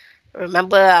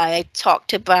 Remember, I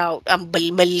talked about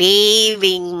Malay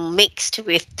being mixed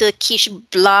with Turkish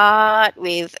blood,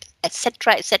 with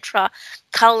etc., etc.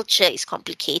 Culture is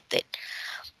complicated.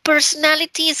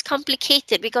 Personality is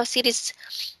complicated because it is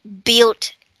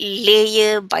built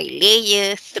layer by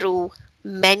layer through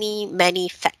many, many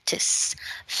factors.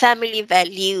 Family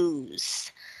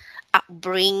values,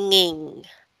 upbringing,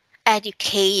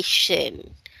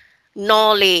 education,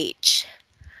 knowledge,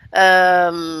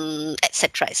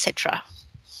 etc., etc.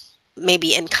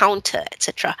 Maybe encounter,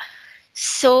 etc.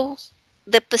 So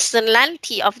the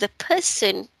personality of the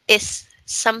person is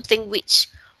something which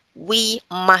we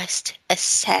must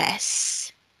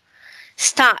assess.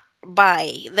 Start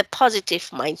by the positive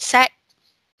mindset,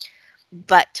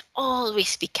 but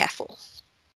always be careful.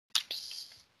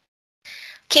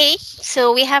 Okay,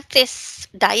 so we have this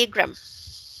diagram.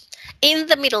 In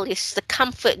the middle is the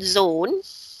comfort zone,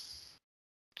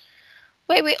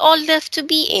 where we all love to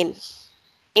be in.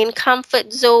 In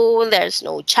comfort zone, there's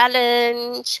no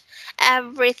challenge.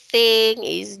 Everything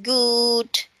is good.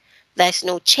 There's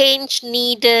no change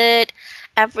needed.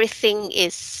 Everything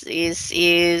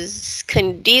is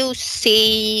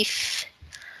conducive,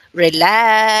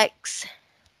 relax,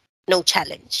 no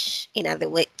challenge, in other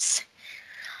words.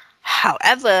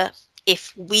 However,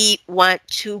 if we want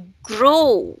to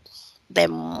grow, there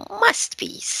must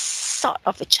be sort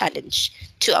of a challenge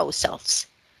to ourselves.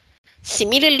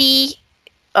 Similarly,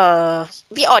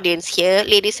 the audience here,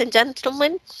 ladies and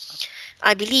gentlemen,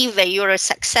 I believe that you're a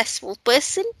successful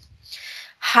person.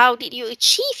 How did you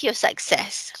achieve your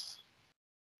success?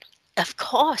 Of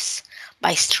course,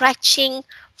 by stretching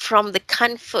from the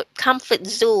comfort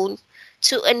zone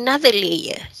to another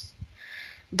layer.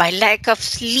 By lack of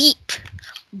sleep,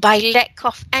 by lack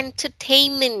of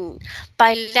entertainment,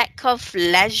 by lack of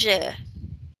leisure.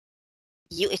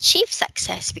 You achieve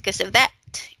success because of that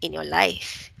in your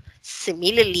life.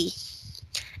 Similarly,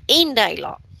 in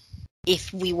dialogue,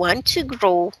 if we want to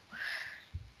grow,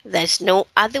 there's no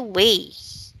other way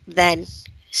than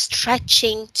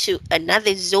stretching to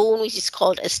another zone, which is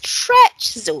called a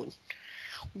stretch zone,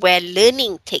 where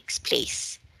learning takes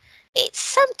place. It's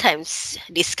sometimes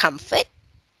discomfort,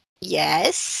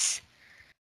 yes,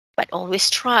 but always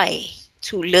try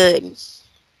to learn.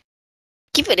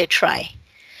 Give it a try.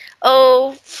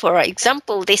 Oh, for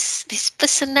example, this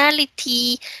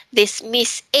personality, this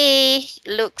Miss A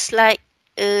looks like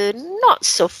not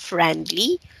so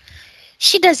friendly.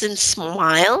 She doesn't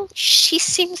smile. She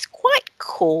seems quite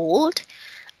cold.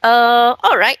 All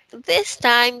right, this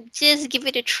time just give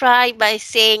it a try by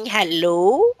saying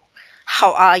hello.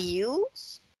 How are you?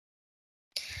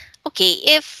 Okay,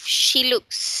 if she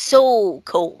looks so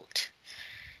cold,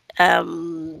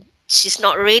 she's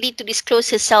not ready to disclose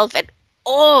herself at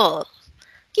all.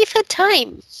 Give her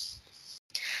time.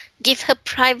 Give her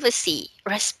privacy.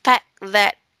 Respect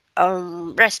that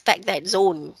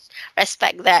zone.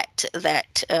 Respect that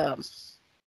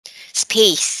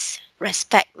space.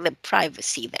 Respect the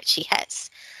privacy that she has.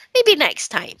 Maybe next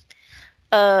time,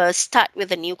 start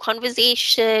with a new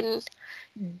conversation.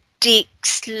 dig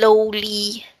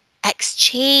slowly,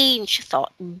 exchange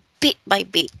thought bit by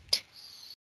bit.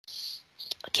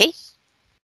 Okay?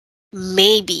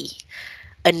 Maybe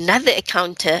another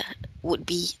encounter would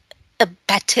be a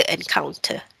better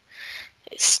encounter.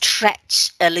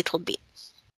 Stretch a little bit.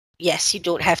 Yes, you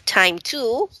don't have time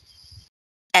to,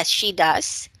 as she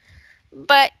does,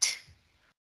 but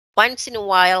once in a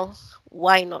while,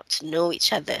 why not know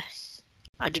each other?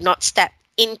 Do not step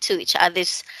into each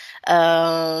other's,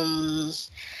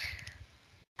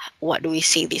 what do we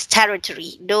say, this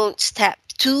territory. Don't step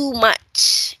too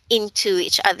much into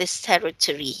each other's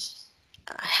territory.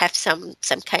 Have some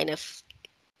kind of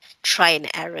try and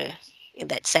error in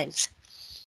that sense.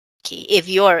 Okay, if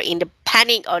you're in the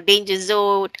panic or danger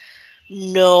zone,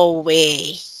 no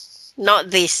way,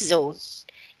 not this zone.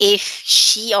 If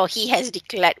she or he has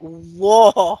declared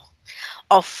war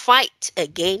or fight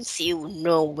against you,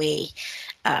 no way.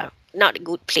 Not a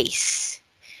good place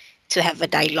to have a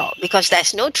dialogue because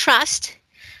there's no trust.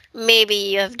 Maybe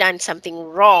you have done something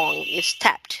wrong. You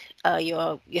stepped.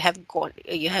 You have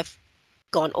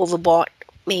gone overboard.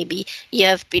 Maybe you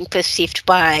have been perceived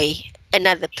by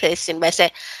another person as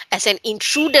an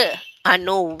intruder.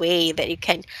 No way that you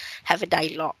can have a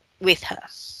dialogue with her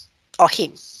or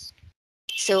him.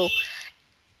 So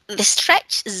the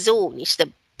stretch zone is the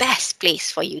best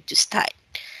place for you to start.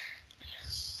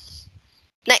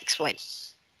 Next one.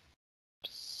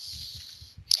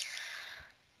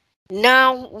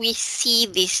 Now we see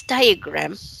this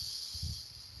diagram.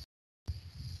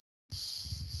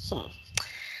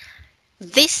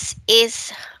 This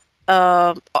is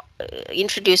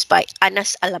introduced by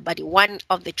Anas Al-Abadi, one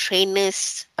of the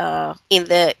trainers in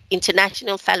the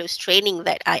International Fellows training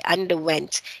that I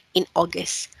underwent in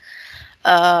August.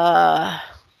 The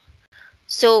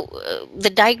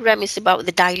diagram is about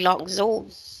the dialogue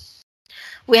zone.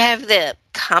 We have the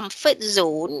comfort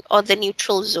zone or the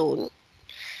neutral zone.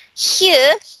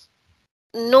 Here,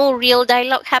 no real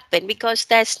dialogue happened because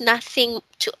there's nothing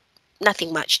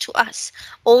much to us.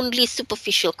 Only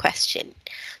superficial question.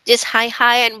 Just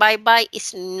hi and bye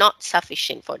is not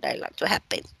sufficient for dialogue to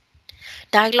happen.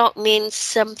 Dialogue means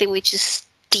something which is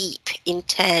deep,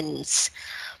 intense,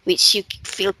 which you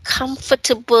feel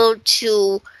comfortable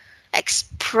to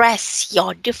express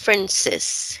your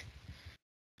differences.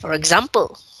 For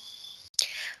example,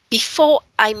 before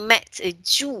I met a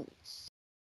Jew,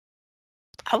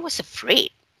 I was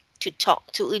afraid to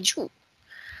talk to a Jew.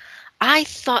 I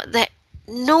thought that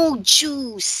no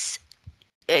Jews,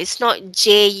 it's not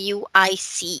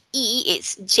Juice,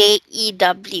 it's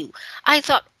Jew. I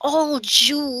thought all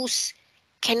Jews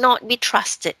cannot be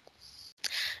trusted.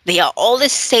 They are all the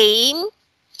same.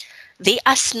 They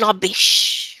are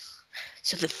snobbish.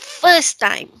 So the first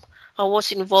time I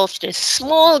was involved in a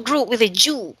small group with a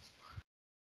Jew,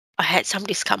 I had some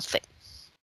discomfort.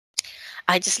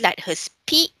 I just let her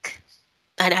speak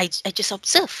and I just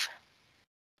observe.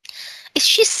 Is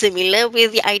she similar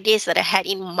with the ideas that I had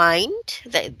in mind?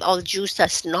 That all Jews are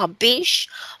snobbish,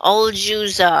 all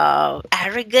Jews are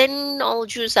arrogant, all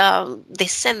Jews are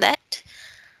this and that?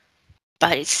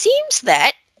 But it seems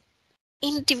that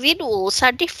individuals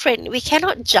are different. We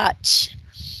cannot judge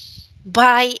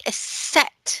by a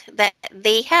set that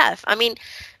they have. I mean,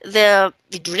 the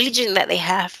religion that they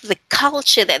have, the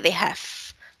culture that they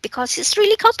have, because it's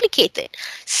really complicated.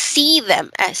 See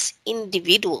them as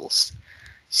individuals.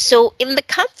 So in the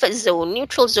comfort zone,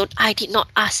 neutral zone, I did not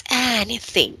ask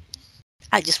anything.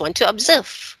 I just want to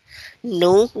observe.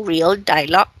 No real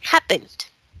dialogue happened.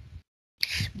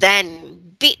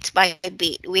 Then bit by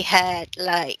bit, we had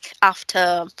like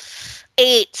after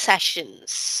 8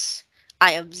 sessions,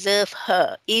 I observe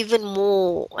her even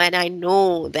more and I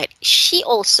know that she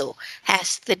also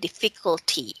has the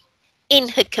difficulty in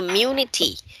her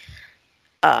community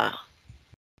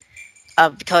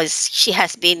because she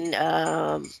has been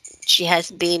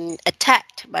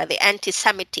attacked by the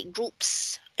anti-Semitic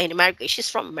groups in America. She's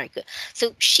from America,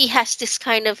 so she has this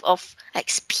kind of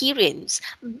experience,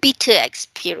 bitter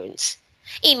experience.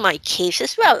 In my case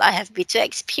as well, I have bitter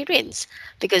experience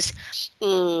because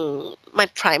my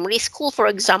primary school, for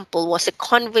example, was a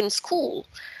convent school.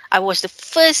 I was the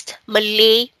first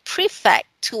Malay prefect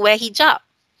to wear hijab.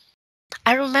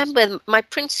 I remember my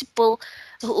principal,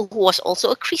 who was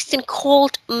also a Christian,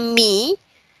 called me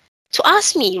to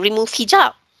ask me remove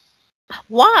hijab.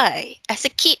 Why? As a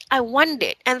kid, I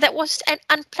wondered, and that was an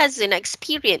unpleasant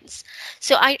experience.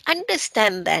 So I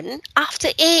understand then, after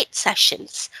 8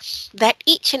 sessions, that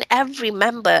each and every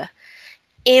member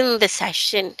in the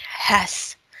session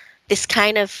has this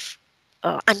kind of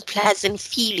unpleasant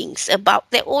feelings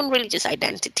about their own religious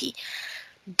identity.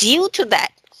 Due to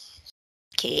that,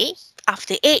 okay,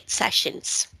 after 8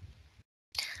 sessions,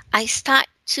 I start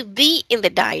to be in the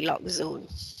dialogue zone.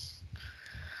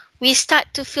 We start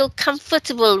to feel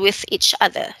comfortable with each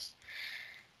other.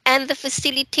 And the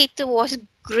facilitator was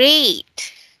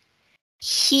great.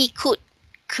 He could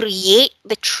create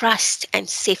the trust and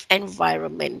safe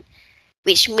environment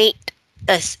which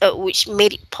which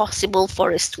made it possible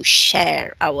for us to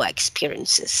share our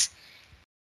experiences.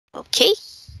 Okay?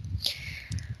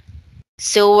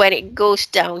 So when it goes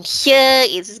down here,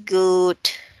 it's good.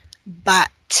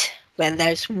 But when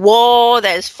there's war,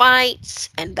 there's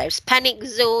fights, and there's panic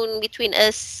zone between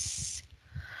us,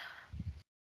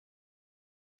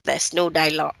 there's no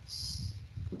dialogue.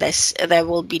 There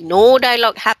will be no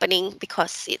dialogue happening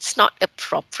because it's not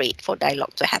appropriate for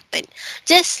dialogue to happen.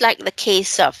 Just like the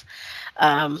case of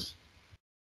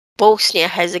Bosnia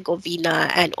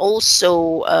Herzegovina and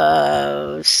also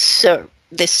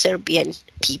the Serbian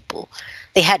people.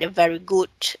 They had a very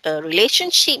good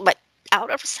relationship, but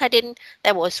out of a sudden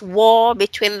there was war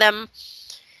between them.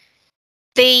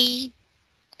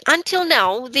 Until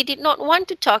now, they did not want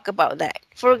to talk about that.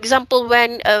 For example,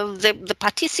 when the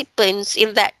participants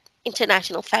in that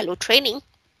international fellow training,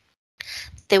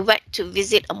 they went to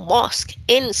visit a mosque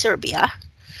in Serbia,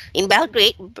 in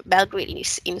Belgrade. Belgrade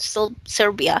is in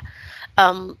Serbia.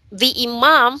 The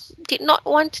imam did not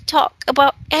want to talk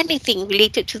about anything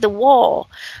related to the war.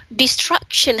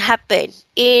 Destruction happened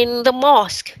in the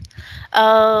mosque.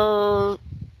 Bad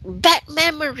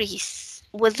memories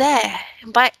were there,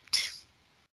 but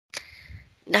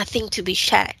nothing to be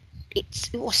shared.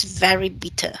 It was very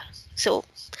bitter. So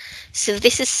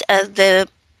this is the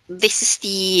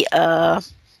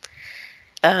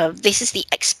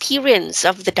experience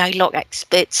of the dialogue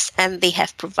experts, and they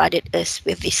have provided us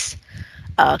with this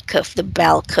curve, the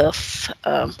bell curve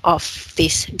of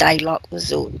this dialogue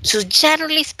zone. So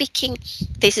generally speaking,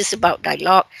 this is about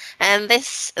dialogue, and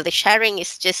the sharing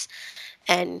is just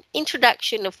an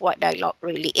introduction of what dialogue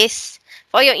really is.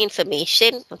 For your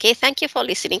information, okay, thank you for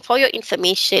listening. For your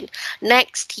information,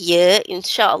 next year,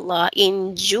 inshallah,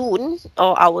 in June,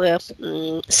 or our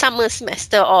summer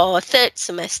semester or third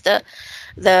semester,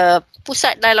 the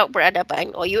Pusat Dialog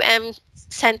Peradaban, or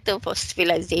Center for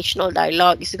Civilizational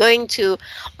Dialogue, is going to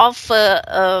offer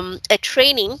a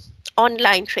training,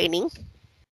 online training,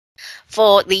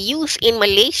 for the youth in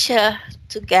Malaysia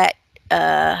to get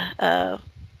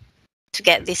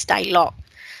this dialogue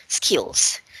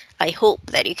skills. I hope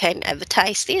that you can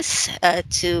advertise this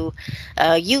to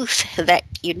youth that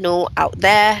you know out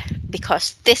there,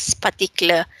 because this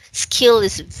particular skill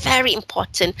is very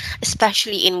important,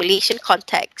 especially in Malaysian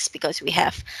context, because we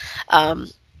have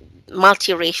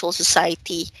multiracial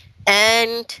society,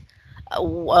 and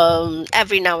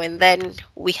every now and then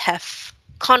we have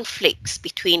conflicts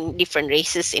between different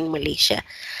races in Malaysia.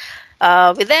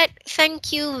 With that,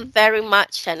 thank you very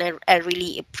much, and I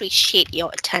really appreciate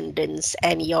your attendance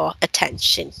and your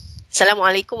attention.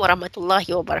 Assalamualaikum warahmatullahi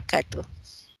wabarakatuh.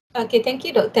 Okay, thank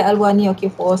you, Dr. Alwani,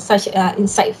 for such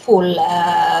insightful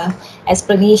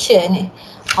explanation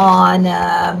on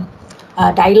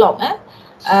dialogue.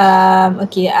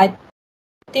 I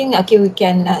think we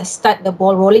can start the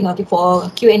ball rolling for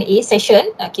Q&A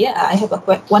session. I have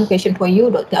one question for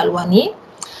you, Dr. Alwani.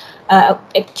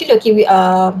 Actually, we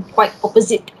are quite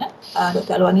opposite,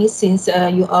 Dr. Alwani, since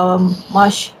you are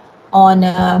much on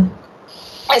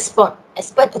expert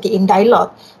in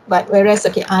dialogue, but whereas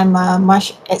I'm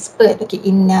much expert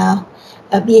in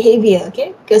behavior,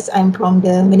 because I'm from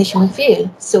the management field.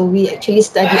 So we actually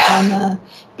study on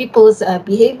people's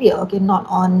behavior,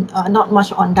 not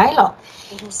much on dialogue.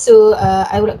 So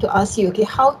I would like to ask you,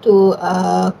 how to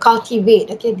cultivate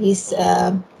this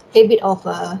habit of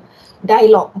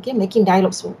dialogue, making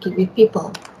dialogues with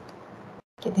people.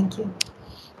 Thank you.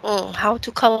 How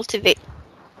to cultivate?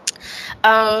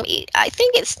 I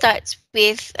think it starts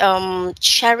with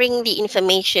sharing the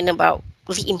information about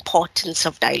the importance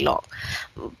of dialogue.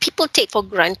 People take for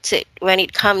granted when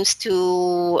it comes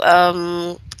to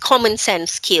common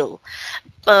sense skill,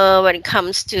 when it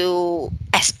comes to,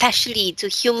 especially to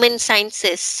human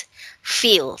sciences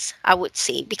fields, I would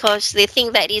say, because they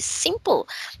think that is simple.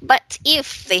 But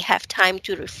if they have time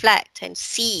to reflect and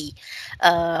see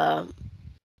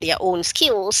their own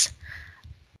skills,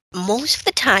 most of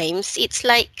the times it's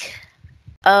like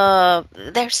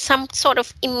there's some sort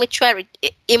of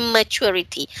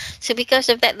immaturity. So because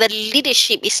of that, the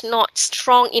leadership is not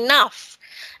strong enough.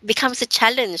 It becomes a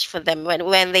challenge for them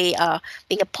when they are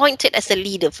being appointed as a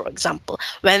leader, for example,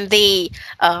 when they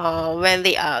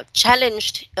are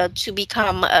challenged to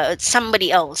become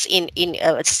somebody else in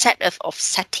a set of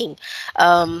setting.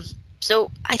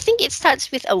 So I think it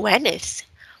starts with awareness.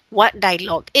 what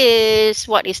dialogue is,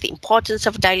 what is the importance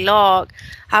of dialogue,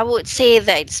 I would say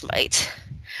that it's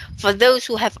for those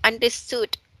who have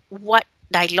understood what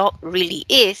dialogue really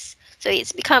is. So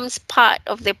it becomes part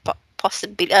of their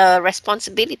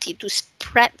responsibility to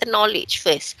spread the knowledge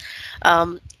first.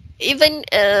 Even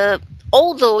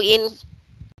although in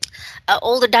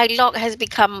all the dialogue has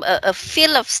become a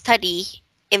field of study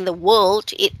in the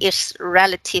world, it is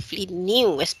relatively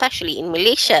new, especially in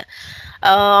Malaysia.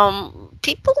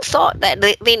 People thought that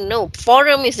they know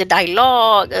forum is a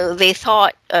dialogue. They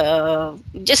thought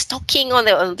just talking on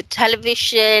the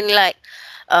television, like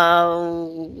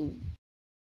um,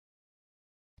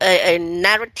 a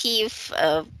narrative,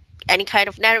 any kind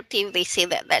of narrative, they say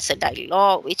that that's a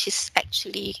dialogue, which is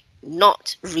actually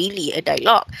not really a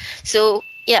dialogue. So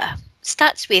yeah,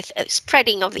 starts with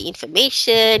spreading of the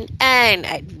information and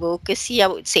advocacy, I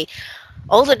would say.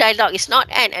 Although dialogue is not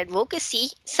an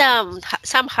advocacy,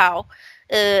 somehow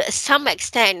some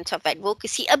extent of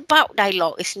advocacy about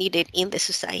dialogue is needed in the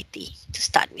society to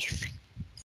start with.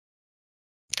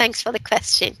 Thanks for the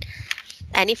question.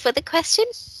 Any further question?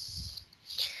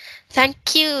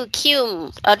 Thank you,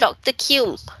 Kyum, Dr.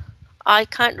 Kyum. I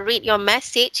can't read your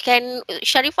message. Can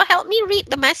Sharifah help me read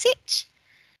the message?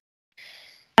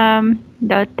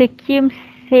 Dr. Kim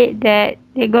said that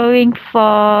they're going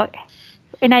for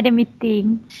another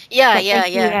meeting. Yeah, But yeah,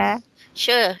 thank you, yeah. yeah.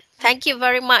 Sure. Thank you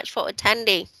very much for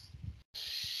attending.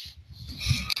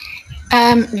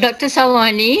 Dr.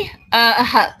 Salwani,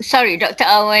 sorry, Dr.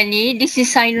 Alwani, this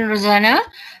is Sainul Rozana.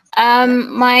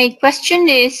 My question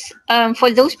is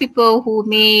for those people who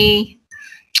may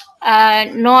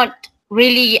not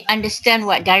really understand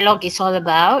what dialogue is all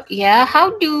about. Yeah,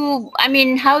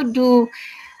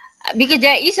 because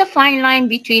there is a fine line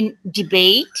between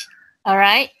debate, all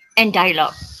right, and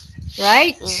dialogue,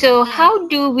 right? So how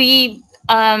do we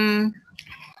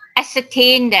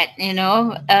ascertain that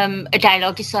a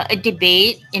dialogue is a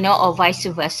debate, or vice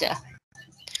versa?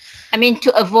 I mean,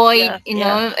 to avoid,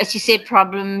 as you say,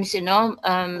 problems,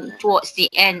 towards the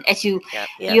end, as you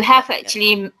have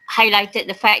actually highlighted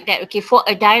the fact that, okay, for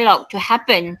a dialogue to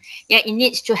happen, it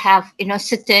needs to have,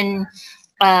 certain,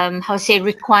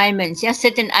 requirements,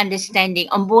 certain understanding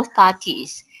on both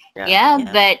parties.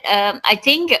 But I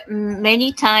think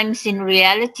many times in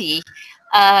reality,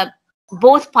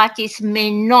 both parties may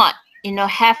not,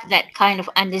 have that kind of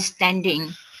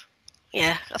understanding.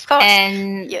 Yeah, of course.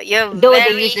 And you're though they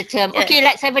use the term, okay,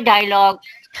 let's have a dialogue.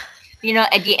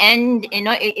 At the end,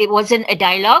 it wasn't a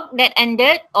dialogue that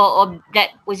ended or that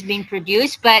was being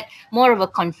produced, but more of a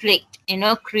conflict,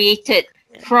 created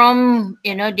from,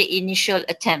 the initial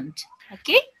attempt.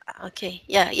 Okay. Okay.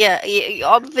 Yeah.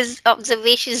 Your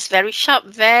observation is very sharp.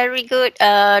 Very good,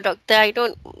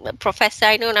 Doctor. Professor.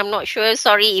 I'm not sure.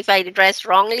 Sorry if I addressed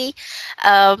wrongly.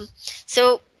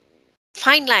 So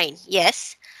fine line,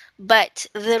 yes, but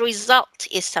the result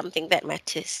is something that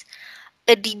matters.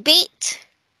 A debate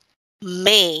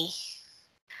may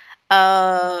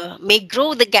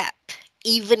grow the gap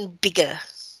even bigger,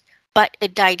 but a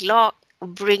dialogue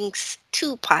brings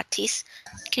two parties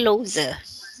closer.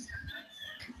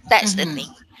 That's the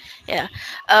thing. Yeah.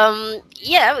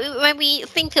 When we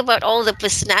think about all the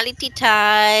personality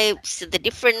types, the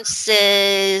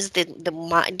differences, the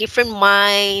different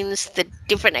minds, the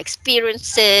different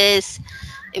experiences,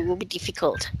 it will be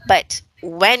difficult. But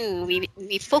when we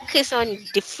focus on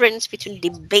difference between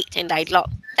debate and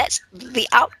dialogue, that's the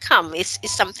outcome is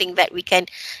something that we can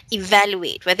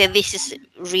evaluate whether this is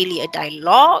really a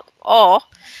dialogue or,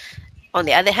 on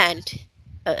the other hand,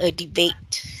 a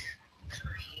debate.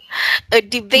 A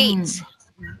debate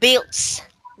builds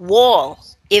wall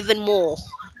even more,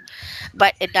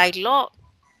 but a dialogue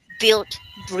built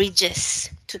bridges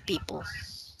to people.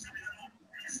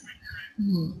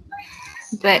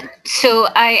 But so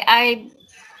I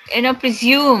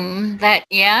presume that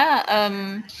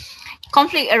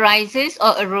conflict arises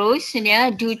or arose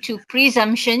due to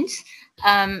presumptions,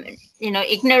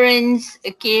 ignorance,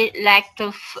 okay, lack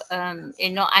of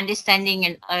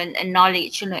understanding and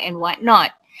knowledge, and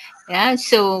whatnot.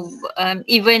 So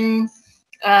even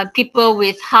people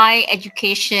with high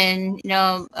education,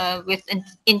 with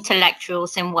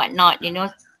intellectuals and whatnot,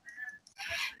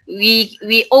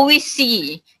 we always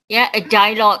see a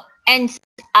dialogue ends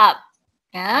up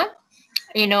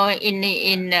in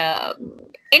a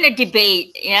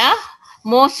debate,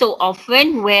 more so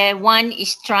often, where one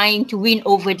is trying to win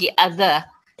over the other.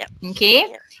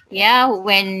 Okay.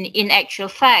 When in actual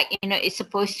fact, it's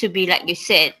supposed to be, like you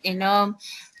said, an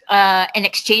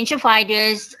exchange of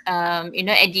ideas. At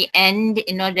the end,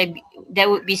 there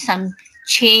would be some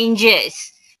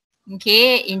changes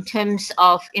Okay, in terms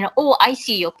of, oh, I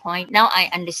see your point. Now I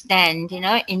understand,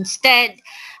 instead,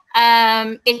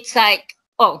 it's like,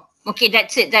 oh, okay,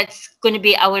 that's it. That's going to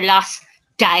be our last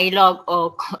dialogue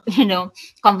or,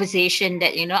 conversation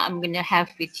that, I'm going to have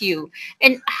with you.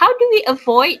 And how do we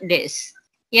avoid this?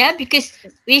 Yeah, because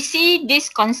we see this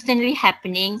constantly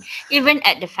happening, even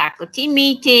at the faculty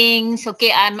meetings.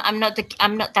 Okay, I'm not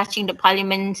touching the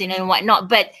parliaments, and whatnot,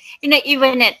 but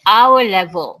even at our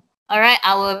level, all right,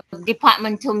 our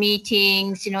departmental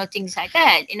meetings, things like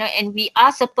that, and we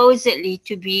are supposedly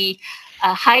to be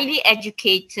highly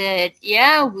educated,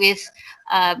 yeah, with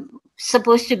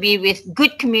supposed to be with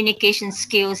good communication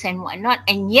skills and whatnot,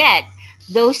 and yet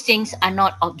those things are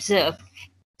not observed.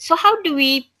 So how do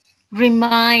we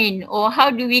remind, or how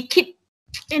do we keep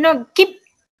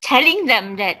telling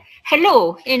them that,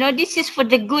 hello, this is for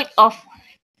the good of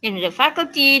the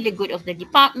faculty, the good of the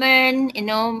department,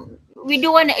 we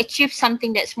do want to achieve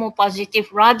something that's more positive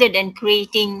rather than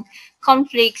creating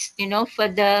conflicts,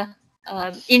 further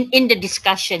in the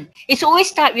discussion. It's always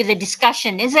start with the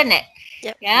discussion, isn't it?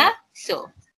 Yep. Yeah. So,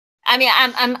 I mean,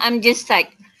 I'm just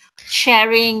like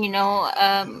sharing,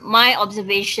 my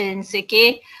observations,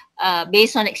 okay,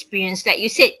 based on experience. Like you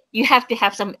said, you have to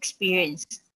have some experience,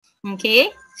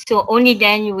 okay. So only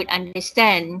then you would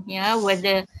understand, yeah,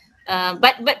 whether.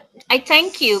 But I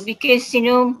thank you because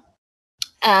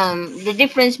the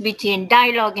difference between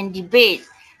dialogue and debate,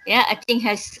 yeah, I think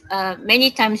has many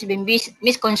times been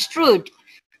misconstrued,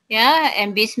 yeah,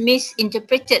 and been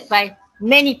misinterpreted by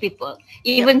many people,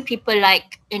 even people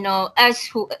like us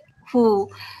who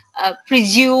are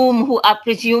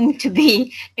presumed to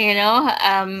be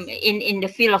in the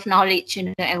field of knowledge,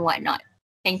 and whatnot.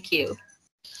 Thank you.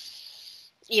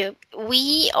 Yeah,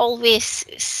 we always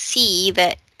see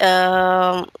that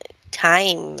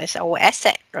time is our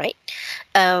asset, right?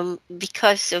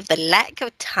 Because of the lack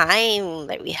of time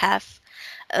that we have,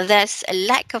 there's a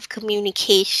lack of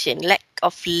communication, lack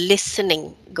of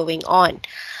listening going on.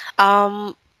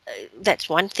 Um, that's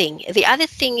one thing. The other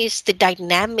thing is the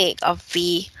dynamic of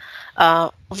the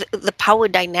power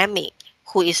dynamic.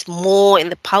 Who is more in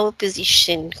the power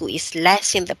position? Who is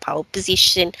less in the power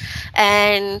position?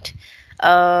 And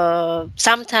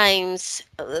sometimes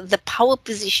the power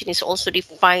position is also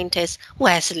defined as who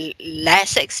has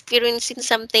less experience in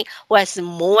something, who has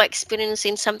more experience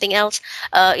in something else,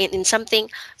 in something.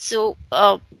 So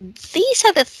these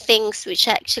are the things which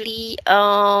actually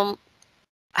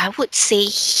I would say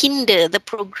hinder the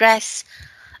progress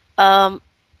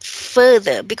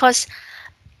further, because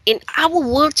in our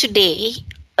world today,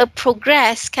 a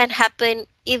progress can happen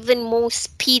even more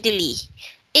speedily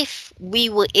if we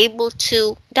were able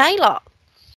to dialogue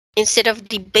instead of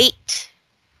debate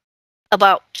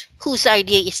about whose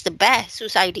idea is the best,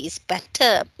 whose idea is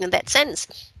better in that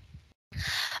sense.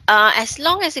 As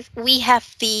long as if we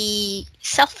have the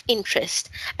self-interest,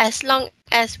 as long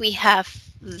as we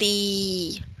have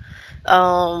the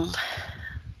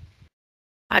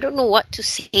I don't know what to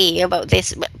say about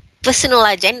this, but personal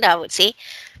agenda, I would say.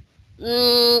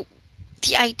 Mm,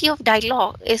 the idea of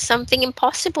dialogue is something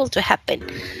impossible to happen.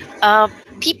 Uh,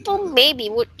 People maybe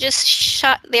would just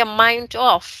shut their mind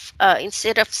off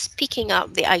instead of speaking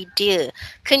out the idea,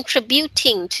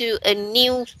 contributing to a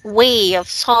new way of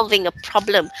solving a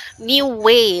problem, new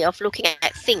way of looking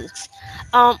at things.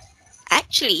 Um,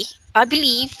 Actually, I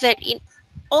believe that in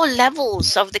all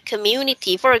levels of the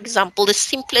community, for example, the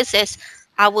simplest as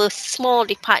our small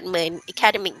department,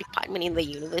 academic department in the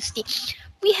university,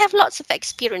 we have lots of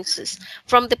experiences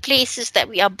from the places that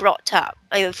we are brought up,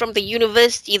 from the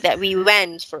university that we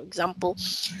went, for example.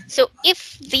 So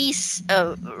if these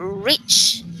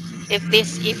rich, if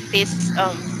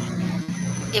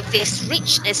this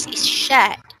richness is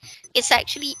shared, it's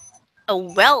actually a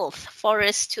wealth for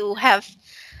us to have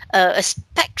a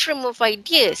spectrum of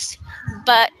ideas.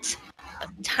 But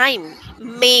time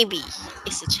maybe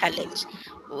is a challenge,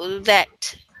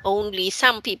 that only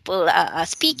some people are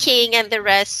speaking and the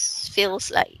rest feels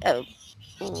like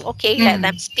okay, let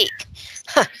them Mm. speak.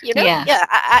 Yeah. Yeah,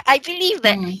 I believe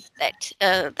that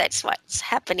Mm. that's what's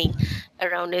happening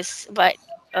around us, but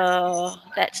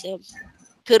that's a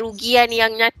kerugian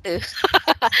yang nyata.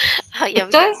 Yeah, Betul.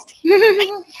 because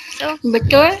so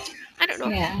Betul. I don't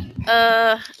know.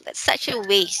 Yeah. That's such a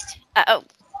waste.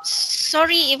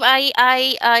 Sorry if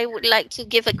I would like to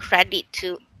give a credit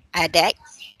to ADEC,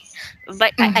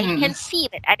 but I can Mm-hmm. see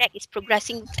that ADEC is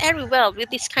progressing very well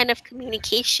with this kind of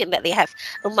communication that they have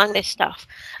among their staff.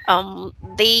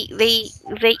 They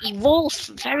evolve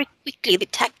very quickly. They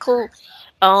tackle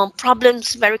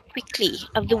problems very quickly.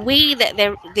 The way that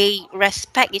they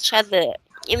respect each other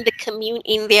in the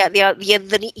in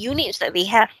the units that they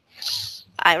have.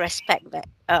 I respect that.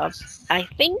 I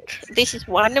think this is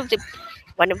one of the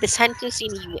sentences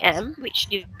in which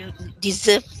you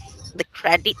deserve the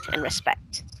credit and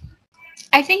respect.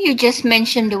 I think you just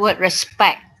mentioned the word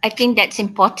respect. I think that's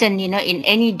important, in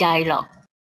any dialogue,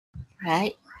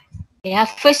 right? Yeah,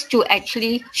 first to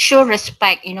actually show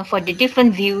respect, for the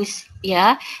different views,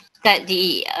 yeah, that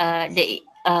the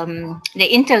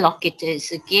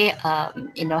interlocutors, okay,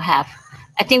 have.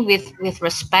 I think with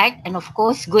respect and of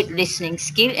course good listening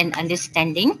skill and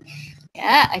understanding,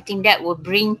 yeah, I think that will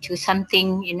bring to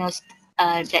something,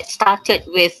 that started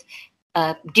with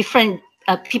different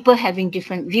people having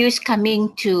different views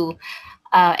coming to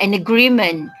an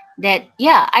agreement that,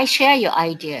 yeah, I share your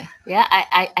idea, yeah,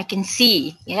 I can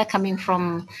see, yeah, coming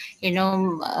from,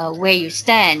 where you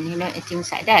stand, and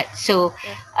things like that. So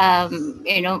Yeah.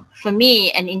 for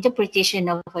me, an interpretation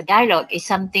of a dialogue is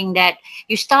something that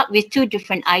you start with two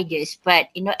different ideas, but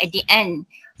at the end,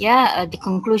 yeah, the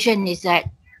conclusion is that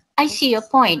I see your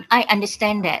point, I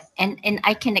understand that, and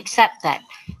I can accept that,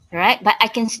 right? But I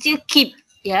can still keep,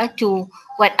 yeah, to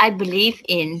what I believe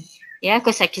in, yeah,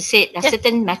 because like you said, there are Yeah.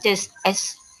 certain matters,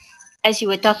 as you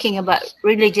were talking about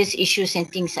religious issues and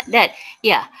things like that.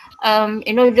 Yeah,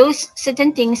 those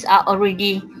certain things are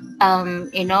already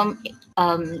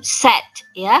set,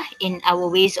 yeah, in our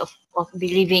ways of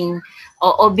believing,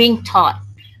 or being taught,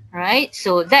 right?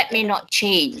 So that may not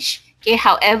change. Okay,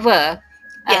 however,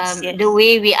 Yes. Yes. the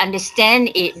way we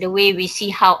understand it, the way we see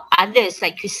how others,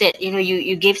 like you said,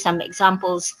 you gave some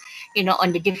examples,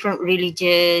 on the different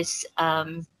religious,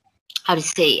 how to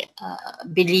say,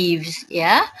 beliefs,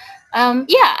 yeah,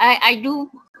 yeah, I do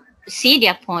see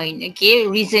their point, okay,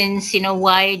 reasons,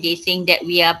 why they think that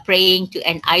we are praying to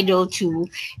an idol too,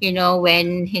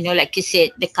 when, like you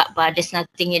said, the Kaaba, there's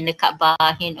nothing in the Kaaba,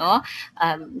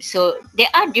 so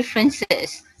there are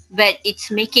differences, but it's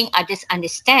making others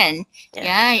understand,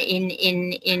 Yeah. yeah,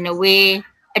 in a way,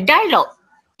 a dialogue,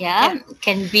 Yeah. yeah,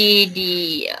 can be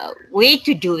the way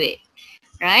to do it,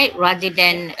 right, rather Yeah.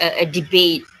 than a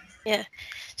debate. Yeah.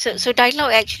 So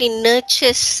dialogue actually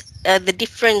nurtures the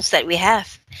difference that we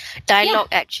have. Yeah.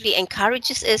 Dialogue actually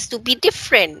encourages us to be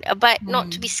different, but not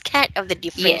to be Mm. scared of the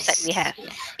difference that we Yes. have.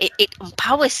 Yeah. It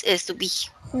empowers us to be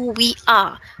who we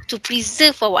are, to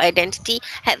preserve our identity,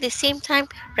 at the same time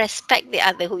respect the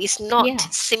other who is not Yeah.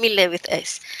 similar with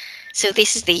us. So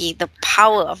this is the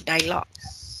power of dialogue.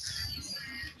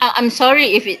 I'm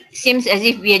sorry if it seems as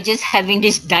if we are just having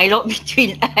this dialogue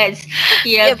between us.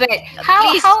 Yeah, Yeah, but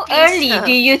please, how please. early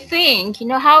do you think?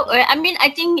 I mean,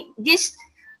 I think this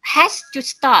has to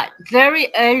start very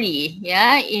early.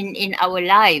 Yeah, in our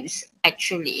lives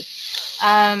actually.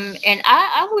 And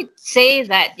I would say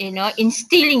that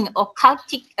instilling or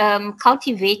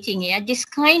cultivating, yeah, this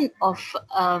kind of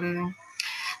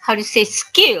how to say,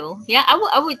 skill, yeah,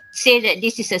 I would say that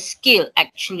this is a skill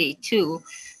actually too,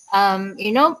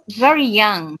 very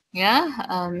young, yeah,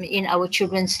 in our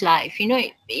children's life,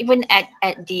 even at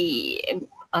the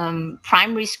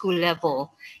primary school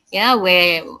level, yeah,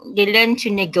 where they learn to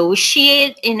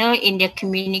negotiate, in their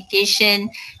communication,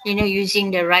 using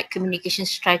the right communication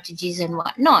strategies and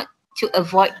whatnot to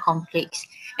avoid conflicts,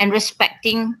 and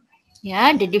respecting,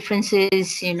 yeah, the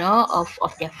differences,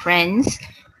 of their friends,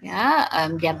 yeah,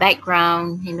 their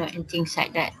background, and things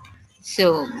like that.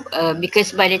 So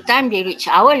because by the time they reach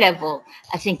our level,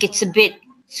 I think it's a bit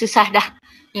susah dah,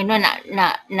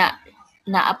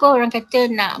 nak apa orang kata,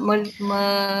 nak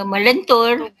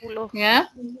melentur, 20. ya.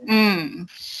 Yeah.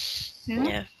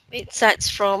 Yeah, it starts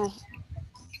from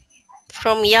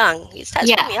young. It starts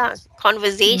Yeah. from young. Mm.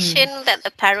 Conversation that the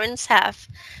parents have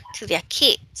to their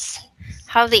kids,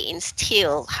 how they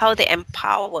instill, how they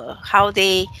empower, how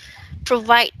they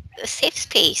provide a safe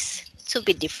space to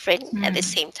be different, at the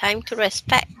Mm. same time to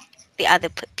respect the other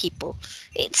people.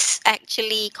 It's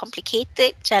actually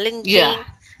complicated, Yeah, challenging.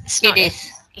 It's it not an is.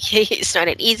 it's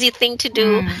not an easy thing to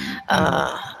do. Mm.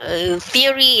 Mm.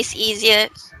 Theory is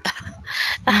easier.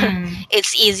 Mm.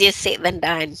 It's easier said than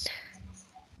done.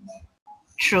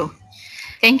 True.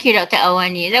 Thank you, Dr.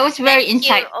 Awani. That was Thank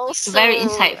you very also,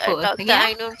 insightful. Dr.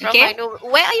 Yeah. Ainun from Okay. Ainun.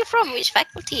 Where are you from? Which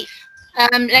faculty?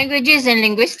 Languages and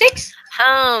linguistics.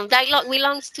 Dialogue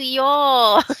belongs to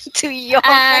your to your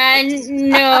faculty.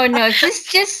 No, no,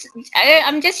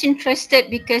 I'm just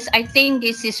interested because I think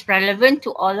this is relevant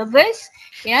to all of us.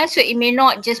 Yeah, so it may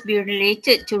not just be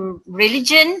related to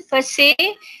religion per se,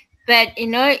 but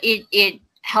it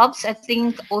helps, I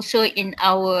think, also in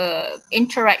our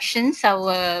interactions,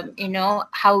 our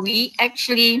how we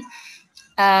actually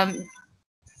um,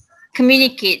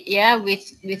 communicate, yeah, with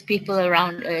people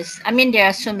around us. I mean, there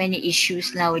are so many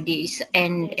issues nowadays,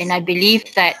 and Yes. I believe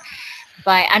that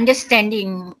by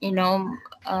understanding,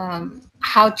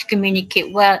 how to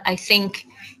communicate well, I think,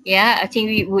 I think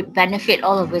we would benefit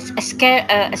all of us,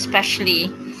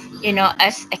 especially,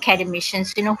 as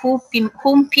academicians,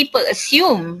 whom people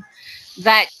assume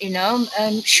that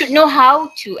should know how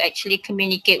to actually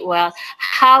communicate well,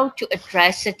 how to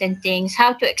address certain things,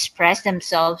 how to express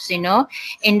themselves,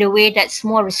 in the way that's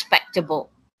more respectable.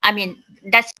 I mean,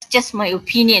 that's just my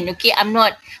opinion. Okay, I'm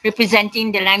not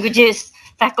representing the languages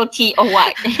faculty or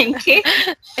what. Okay.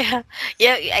 Yeah,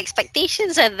 yeah,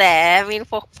 expectations are there. I mean,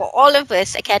 for all of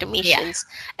us Yeah. academicians,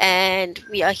 and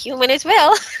we are human as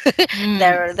well. Mm.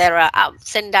 There are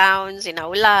ups and downs in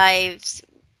our lives.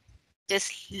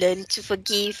 Just learn to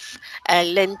forgive,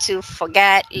 learn to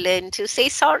forget, learn to say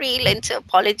sorry, learn to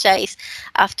apologize.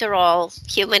 After all,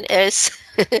 human is.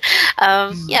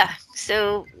 Mm. Yeah,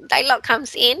 so dialogue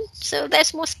comes in. So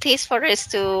there's more space for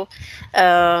us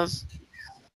uh,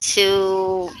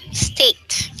 to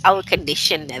state our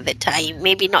condition at the time.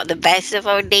 Maybe not the best of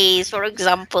our days. For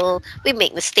example, we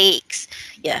make mistakes.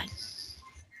 Yeah,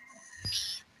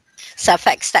 self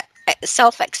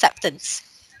acceptance.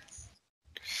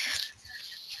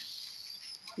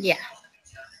 Yeah.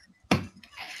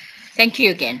 Thank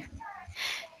you again.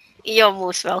 You're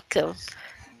most welcome.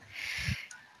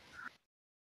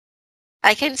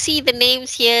 I can see the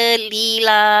names here: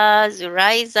 Leela,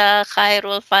 Zuraiza,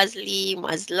 Khairul Fazli,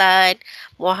 Mazlan,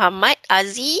 Muhammad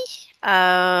Azi,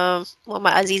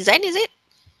 Muhammad Azizan, is it?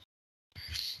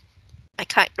 I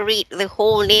can't read the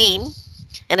whole name.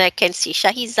 And I can see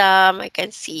Shahizam, I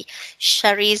can see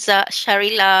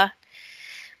Sharila.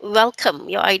 Welcome.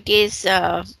 Your ideas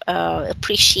are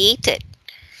appreciated.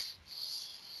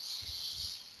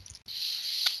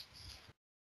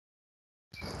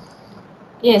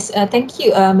 Yes, thank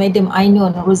you, Madam Aino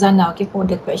and Rosanna, okay, for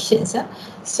the questions.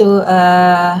 So,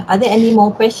 are there any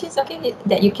more questions, okay,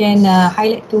 that you can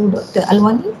highlight to Dr.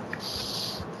 Alwani?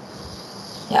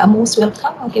 Yeah, most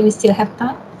welcome. Okay, we still have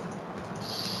time.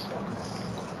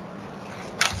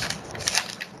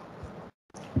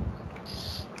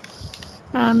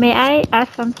 May I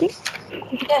ask something?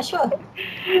 Yeah, sure.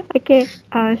 Okay.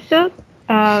 I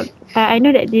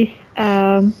know that this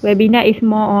webinar is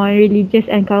more on religious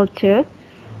and culture,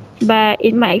 but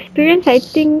in my experience, I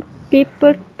think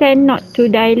people tend not to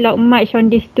dialogue much on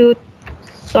these two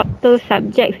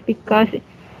subjects because it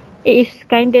is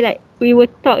kind of like we were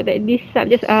taught that these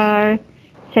subjects are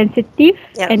sensitive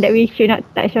Yeah. and that we should not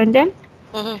touch on them.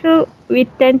 Mm-hmm. So we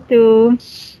tend to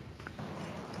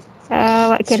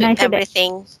what can Sweep I say that?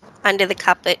 everything under the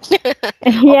carpet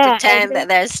or Yeah, and pretend then that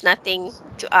there's nothing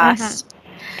to uh-huh. us.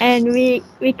 And we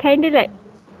kind of like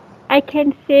I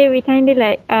can say we kind of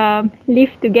like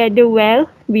live together well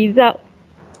without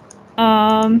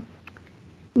um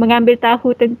mengambil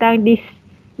tahu tentang these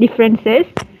differences.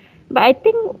 But I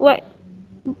think what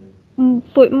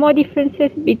put more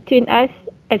differences between us,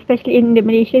 especially in the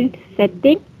Malaysian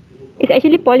setting, is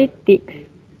actually politics.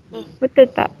 Mm, Betul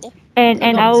tak? yeah, And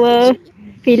setuju. our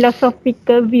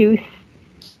philosophical views.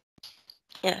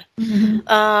 Yeah. Mm-hmm.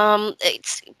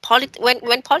 It's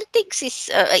when politics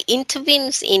is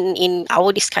intervenes in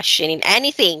our discussion, in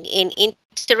anything, in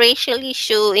interracial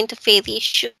issue, interfaith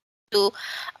issue,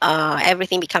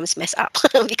 everything becomes messed up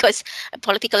because a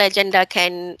political agenda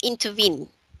can intervene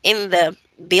in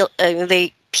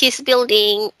the peace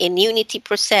building, in unity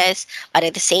process, but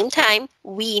at the same time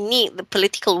we need the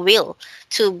political will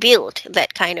to build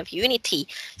that kind of unity.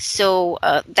 So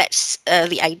that's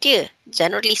the idea,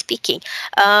 generally speaking.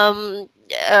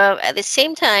 At the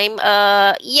same time,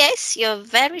 yes, you're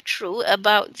very true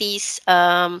about these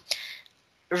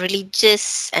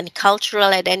religious and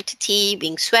cultural identity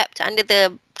being swept under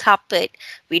the carpet.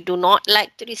 We do not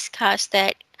like to discuss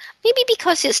that. Maybe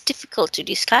because it's difficult to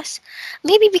discuss.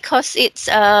 Maybe because it's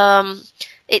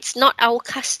not our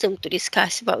custom to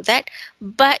discuss about that.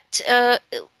 But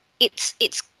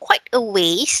it's quite a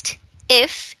waste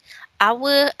if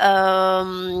our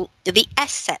the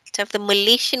asset of the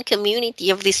Malaysian community,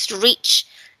 of this rich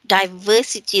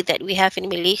diversity that we have in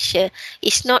Malaysia,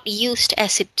 is not used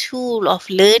as a tool of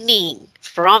learning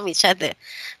from each other.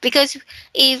 Because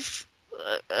if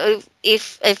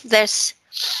if there's,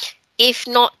 if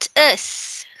not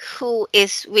us who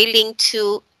is willing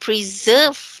to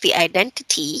preserve the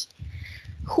identity,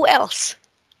 who else?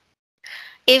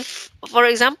 If, for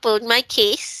example, in my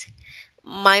case,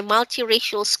 my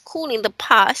multiracial school in the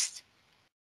past,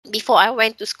 before I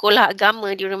went to Sekolah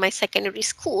Agama during my secondary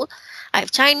school, I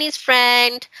have Chinese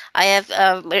friend, I have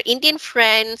Indian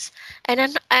friends,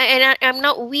 and I'm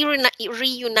not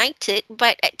reunited.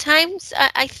 But at times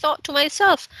I thought to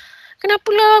myself,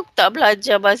 Kenapalah aku tak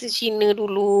belajar bahasa Cina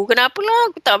dulu? Kenapalah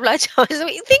aku tak belajar bahasa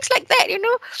things like that, you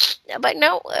know. But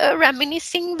now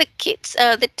reminiscing the kids,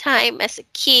 the time as a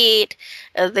kid,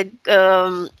 I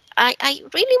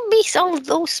really miss all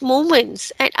those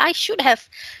moments, and I should have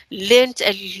learned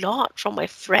a lot from my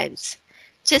friends,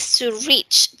 just to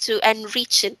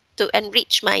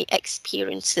enrich my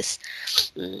experiences.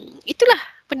 Itulah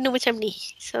benda macam ni.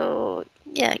 So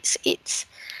yeah, it's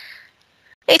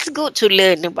good to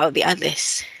learn about the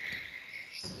others.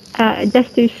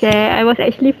 Just to share, I was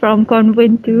actually from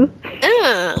convent too.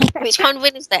 Which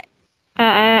convent is that?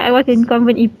 I was in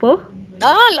convent Ipoh.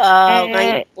 Alah,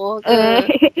 orang Ipoh ke?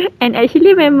 And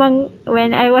actually memang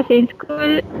when I was in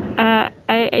school, I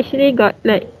actually got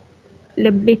like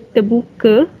lebih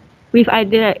terbuka with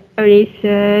other like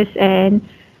races and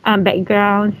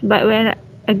backgrounds. But when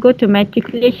I go to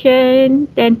matriculation,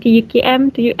 then to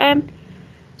UKM, to UM,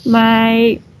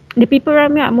 the people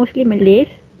around me are mostly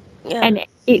Malays, Yeah.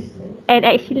 and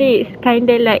actually it's kind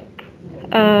of like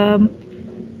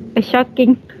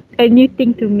a new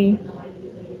thing to me,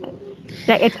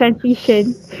 like a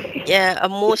transition. Yeah,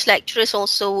 most lecturers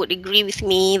also would agree with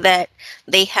me that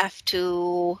they have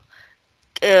to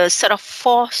sort of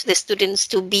force the students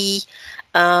to be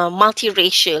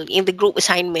multiracial in the group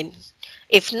assignment.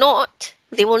 If not,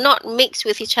 they will not mix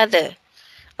with each other.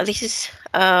 This is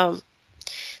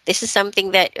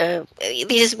something that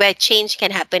this is where change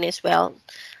can happen as well.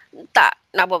 Tak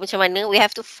nak buat macam mana, we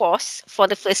have to force for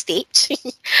the first stage.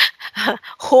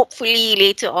 Hopefully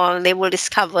later on they will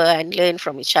discover and learn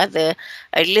from each other,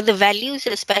 learn the values,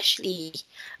 especially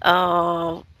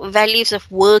values of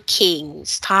working,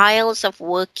 styles of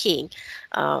working,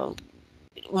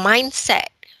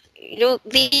 mindset. You know,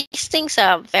 these things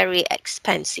are very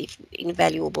expensive,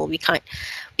 invaluable. We can't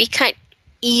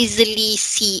easily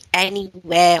see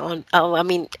anywhere on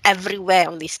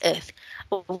everywhere on this earth.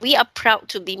 We are proud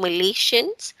to be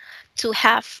Malaysians, to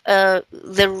have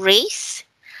the race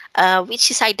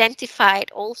which is identified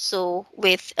also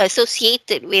with,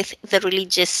 associated with the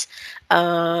religious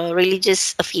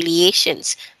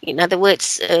affiliations. In other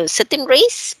words, certain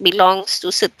race belongs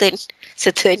to certain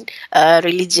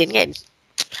religion, kan?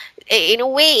 In a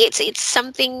way, it's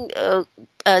something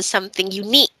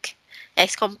unique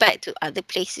as compared to other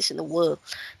places in the world.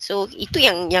 So itu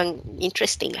yang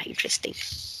interesting.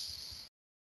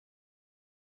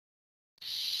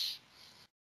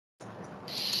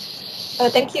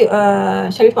 Thank you,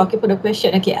 Sharifah, for the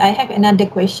question. Okay, I have another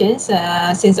question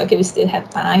since we still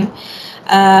have time.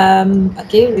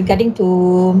 Regarding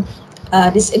to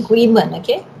disagreement.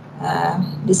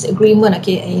 Disagreement.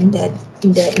 In the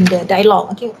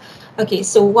dialogue. Okay.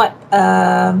 So what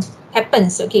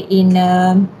happens? In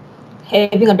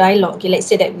having a dialogue. Okay, let's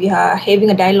say that we are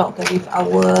having a dialogue with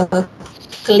our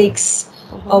colleagues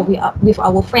or with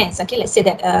our friends. Okay, let's say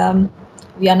that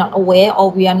we are not aware or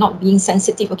we are not being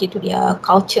sensitive to their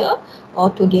culture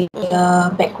or to their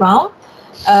background.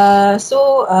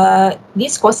 So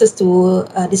this causes to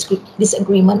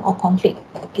disagreement or conflict.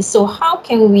 Okay, so how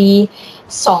can we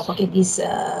solve this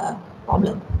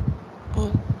problem?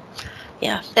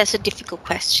 Yeah, that's a difficult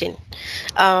question.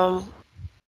 A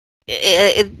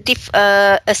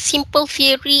simple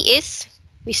theory is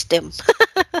wisdom.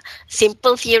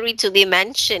 Simple theory to be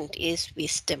mentioned is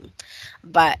wisdom.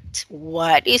 But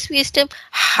what is wisdom?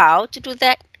 How to do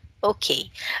that? Okay.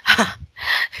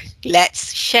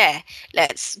 Let's share.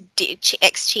 Let's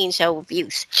exchange our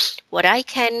views. What I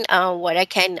can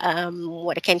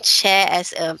share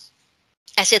as a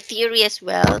theory as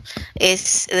well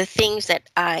is the things that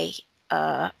I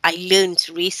learned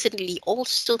recently,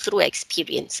 also through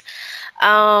experience.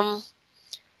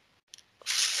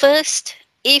 First,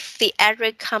 if the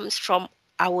error comes from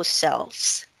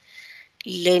ourselves,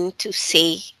 learn to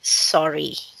say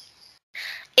sorry.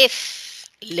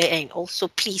 And also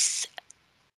please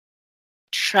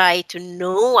try to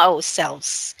know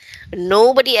ourselves.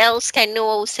 Nobody else can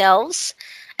know ourselves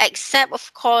except,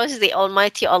 of course, the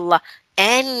Almighty Allah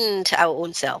and our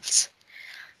own selves.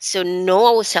 So know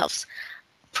ourselves.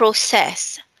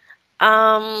 Process.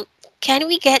 Can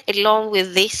we get along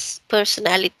with this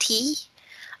personality?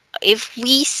 If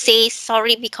we say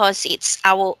sorry because it's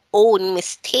our own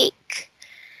mistake,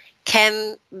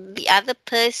 can the other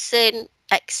person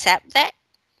accept that?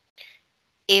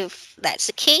 If that's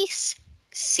the case,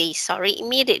 say sorry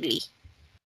immediately.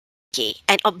 Okay,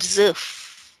 and observe.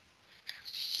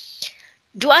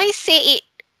 Do I say it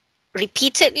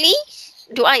repeatedly?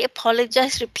 Do I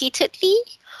apologize repeatedly?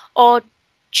 Or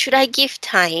should I give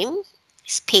time,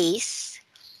 space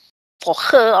for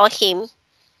her or him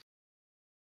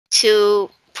to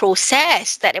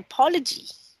process that apology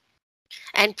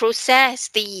and process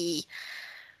the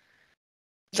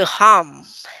harm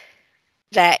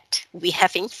that we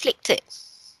have inflicted.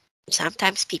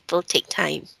 Sometimes people take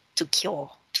time to cure,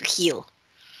 to heal.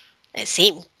 And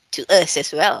same to us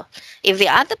as well. If the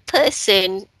other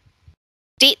person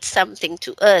did something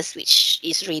to us which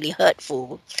is really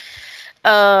hurtful,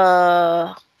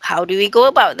 how do we go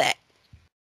about that?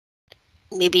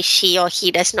 Maybe she or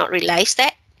he does not realize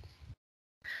that.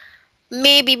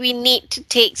 Maybe we need to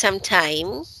take some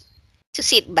time to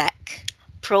sit back,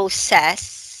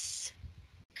 process.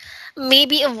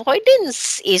 Maybe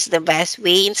avoidance is the best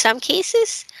way in some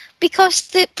cases because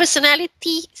the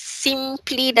personality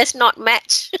simply does not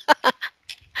match.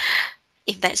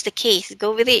 If that's the case,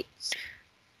 go with it.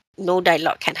 No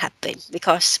dialogue can happen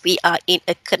because we are in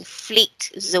a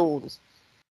conflict zone.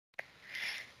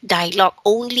 Dialogue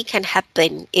only can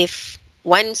happen if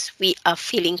once we are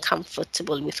feeling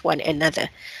comfortable with one another.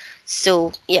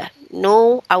 So, yeah,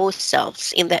 know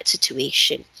ourselves in that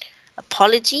situation.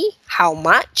 Apology, how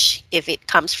much, if it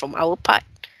comes from our part.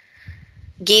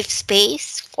 Give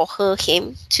space for her,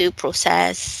 him to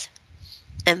process.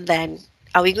 And then,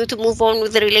 are we going to move on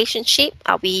with the relationship?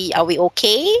 Are we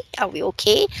okay? Are we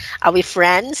okay? Are we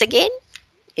friends again?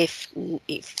 If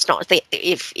it's not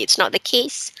the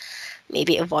case,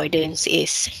 maybe avoidance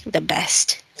is the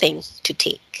best thing to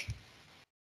take.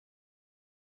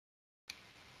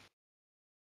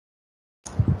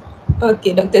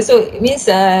 Okay, doctor. So it means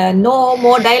no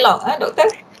more dialogue, doctor?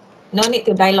 No need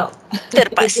to dialogue in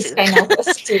this Terpaksa. kind of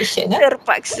situation.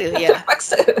 Terpaksa, yeah.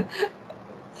 Terpaksa.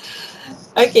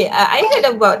 Okay, I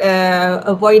heard about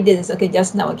avoidance. Okay,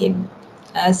 just now. Okay,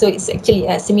 so it's actually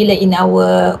similar in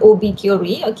our OB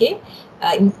theory. Okay,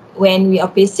 when we are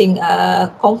facing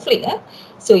conflict.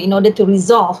 So in order to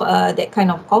resolve that kind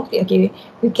of conflict, okay,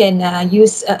 we can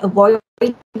use avoidance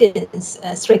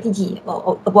strategy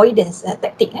or avoidance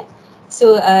tactic.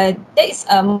 So that is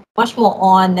much more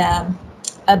on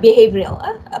a behavioral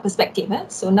perspective.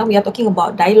 So now we are talking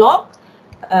about dialogue.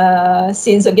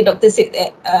 Since okay, doctor said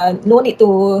that no need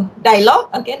to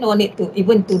dialogue, okay, no need to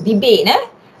even to debate,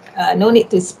 no need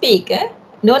to speak,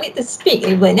 no need to speak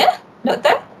even,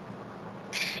 doctor.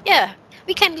 Yeah,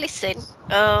 we can listen.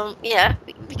 Yeah,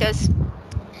 because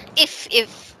if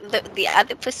the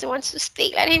other person wants to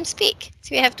speak, let him speak.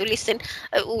 So we have to listen.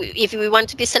 If we want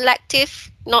to be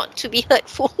selective, not to be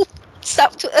hurtful, it's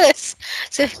up to us.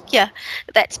 So yeah,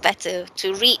 that's better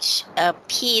to reach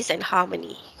peace and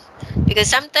harmony. Because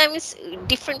sometimes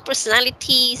different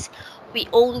personalities, we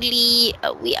only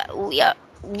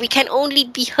we can only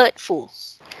be hurtful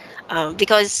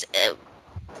because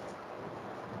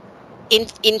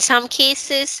in some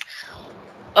cases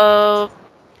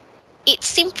it's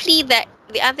simply that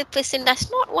the other person does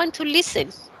not want to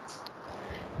listen.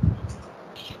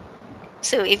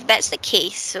 So if that's the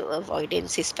case, so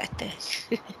avoidance is better.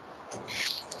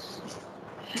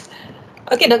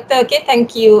 Okay, doctor. Okay,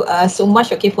 thank you so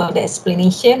much. Okay, for the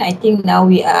explanation. I think now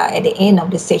we are at the end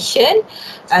of the session.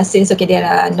 Since okay, there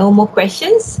are no more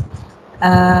questions.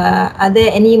 Are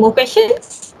there any more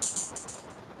questions?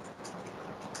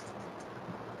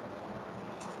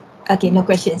 Okay, no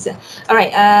questions. All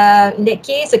right. In that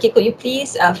case, okay, could you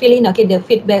please fill in okay the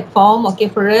feedback form okay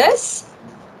for us?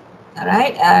 All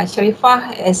right.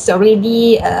 Sharifah has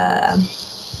already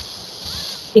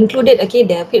included okay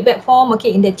the feedback form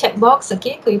okay in the chat box.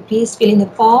 Okay, could you please fill in the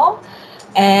form?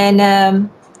 And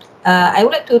I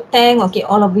would like to thank okay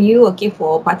all of you okay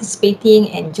for participating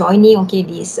and joining okay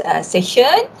this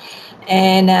session.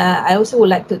 And I also would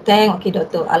like to thank okay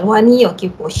Dr. ALWANI okay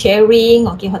for sharing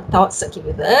okay her thoughts okay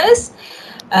with us.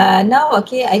 Now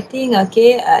okay I think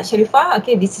okay Sharifah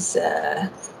okay this is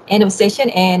end of session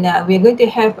and we're going to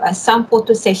have some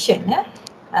photo session.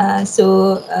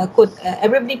 So could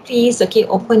everybody please okay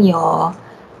open your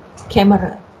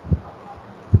camera.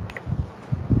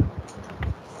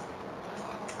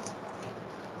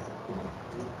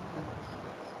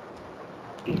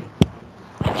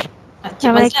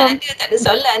 Cik Mazlan Assalamualaikum. ada, tak ada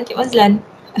soalan Cik Mazlan.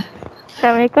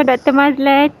 Assalamualaikum Dr.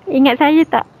 Mazlan. Ingat saya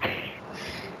tak?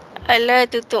 Alah,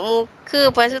 tutup muka,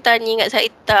 lepas tu tanya ingat saya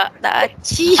tak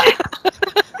aci.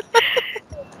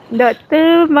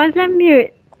 Dr. Mazlan mute.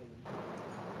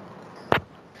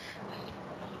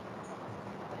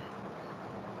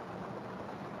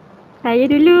 Saya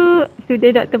dulu sudah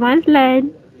Dr.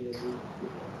 Mazlan.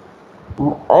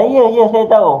 Ya, saya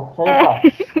tahu. Saya faham.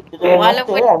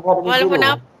 Walaupun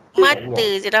mata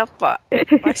je nampak.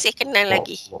 Masih kenal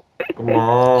lagi.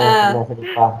 Kenal saya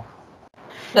faham.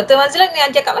 Dr. Mazlan ni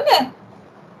ajar kat mana?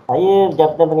 Saya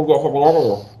Jabatan Pengajian Asia Tenggara.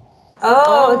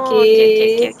 Oh,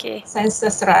 okay. Okay. Sains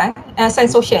sastra,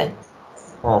 sains sosial.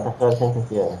 Sastra dan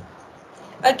sosial.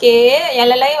 Okay, yang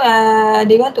lain-lain,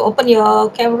 do you want to open your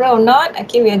camera or not?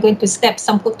 Okay, we are going to snap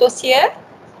some photos here.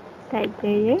 Tak ada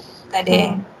ya. Tak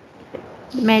ada.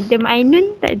 Madam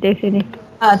Ainun tak ada sini.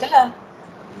 Itulah.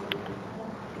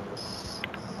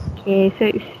 Okay, so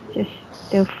it's just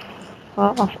the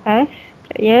four of us.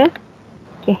 Sekejap ya.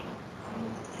 Okay.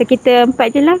 So kita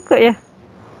 4 je lah kot ya.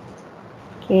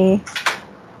 Okay.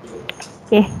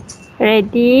 Okay.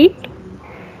 Ready?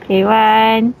 Okay,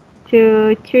 1,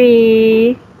 2,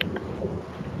 3.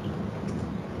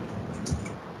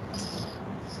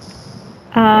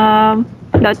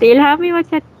 Dr. Ilhami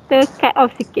macam cut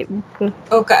off sikit muka.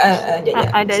 Oh, Kak,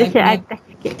 sekejap. Ada Saya dekat punya atas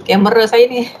sikit. kamera saya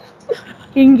ni.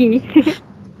 Tinggi.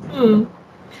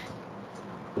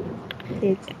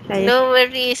 Okay, saya. No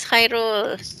worries,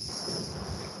 Khairul.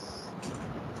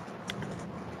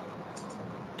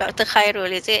 Dr.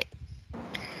 Khairul, is it?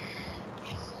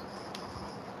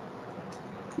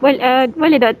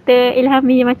 Boleh Dr.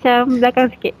 Ilhami macam belakang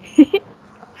sikit.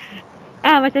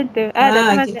 Macam tu.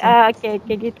 Dr. gitu. Okay,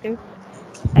 gitu.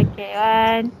 Okay,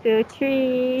 1, 2,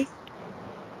 3.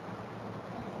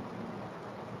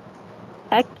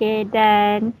 Okay,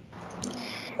 done.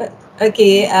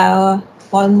 Okay,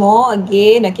 one more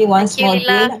again. Okay, once Thank you, more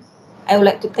Lila. again. I would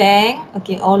like to thank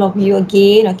all of you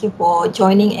again for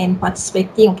joining and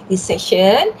participating this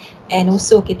session, and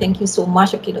also thank you so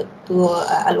much to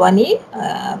ALWANI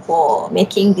for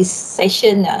making this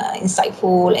session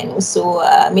insightful and also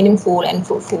meaningful and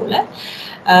fruitful.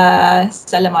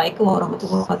 Assalamualaikum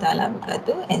warahmatullahi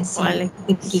wabarakatuh, and see you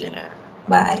again.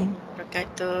 Bye.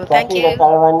 Thank you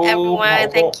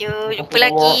everyone. Thank you. Jumpa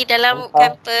lagi dalam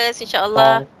kampus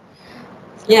insya-Allah.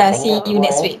 Yeah, see you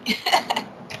next week.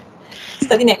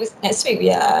 Starting next week, we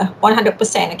are 100%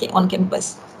 on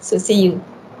campus. So see you.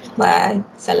 Bye.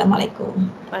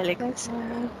 Assalamualaikum.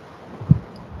 Waalaikumsalam.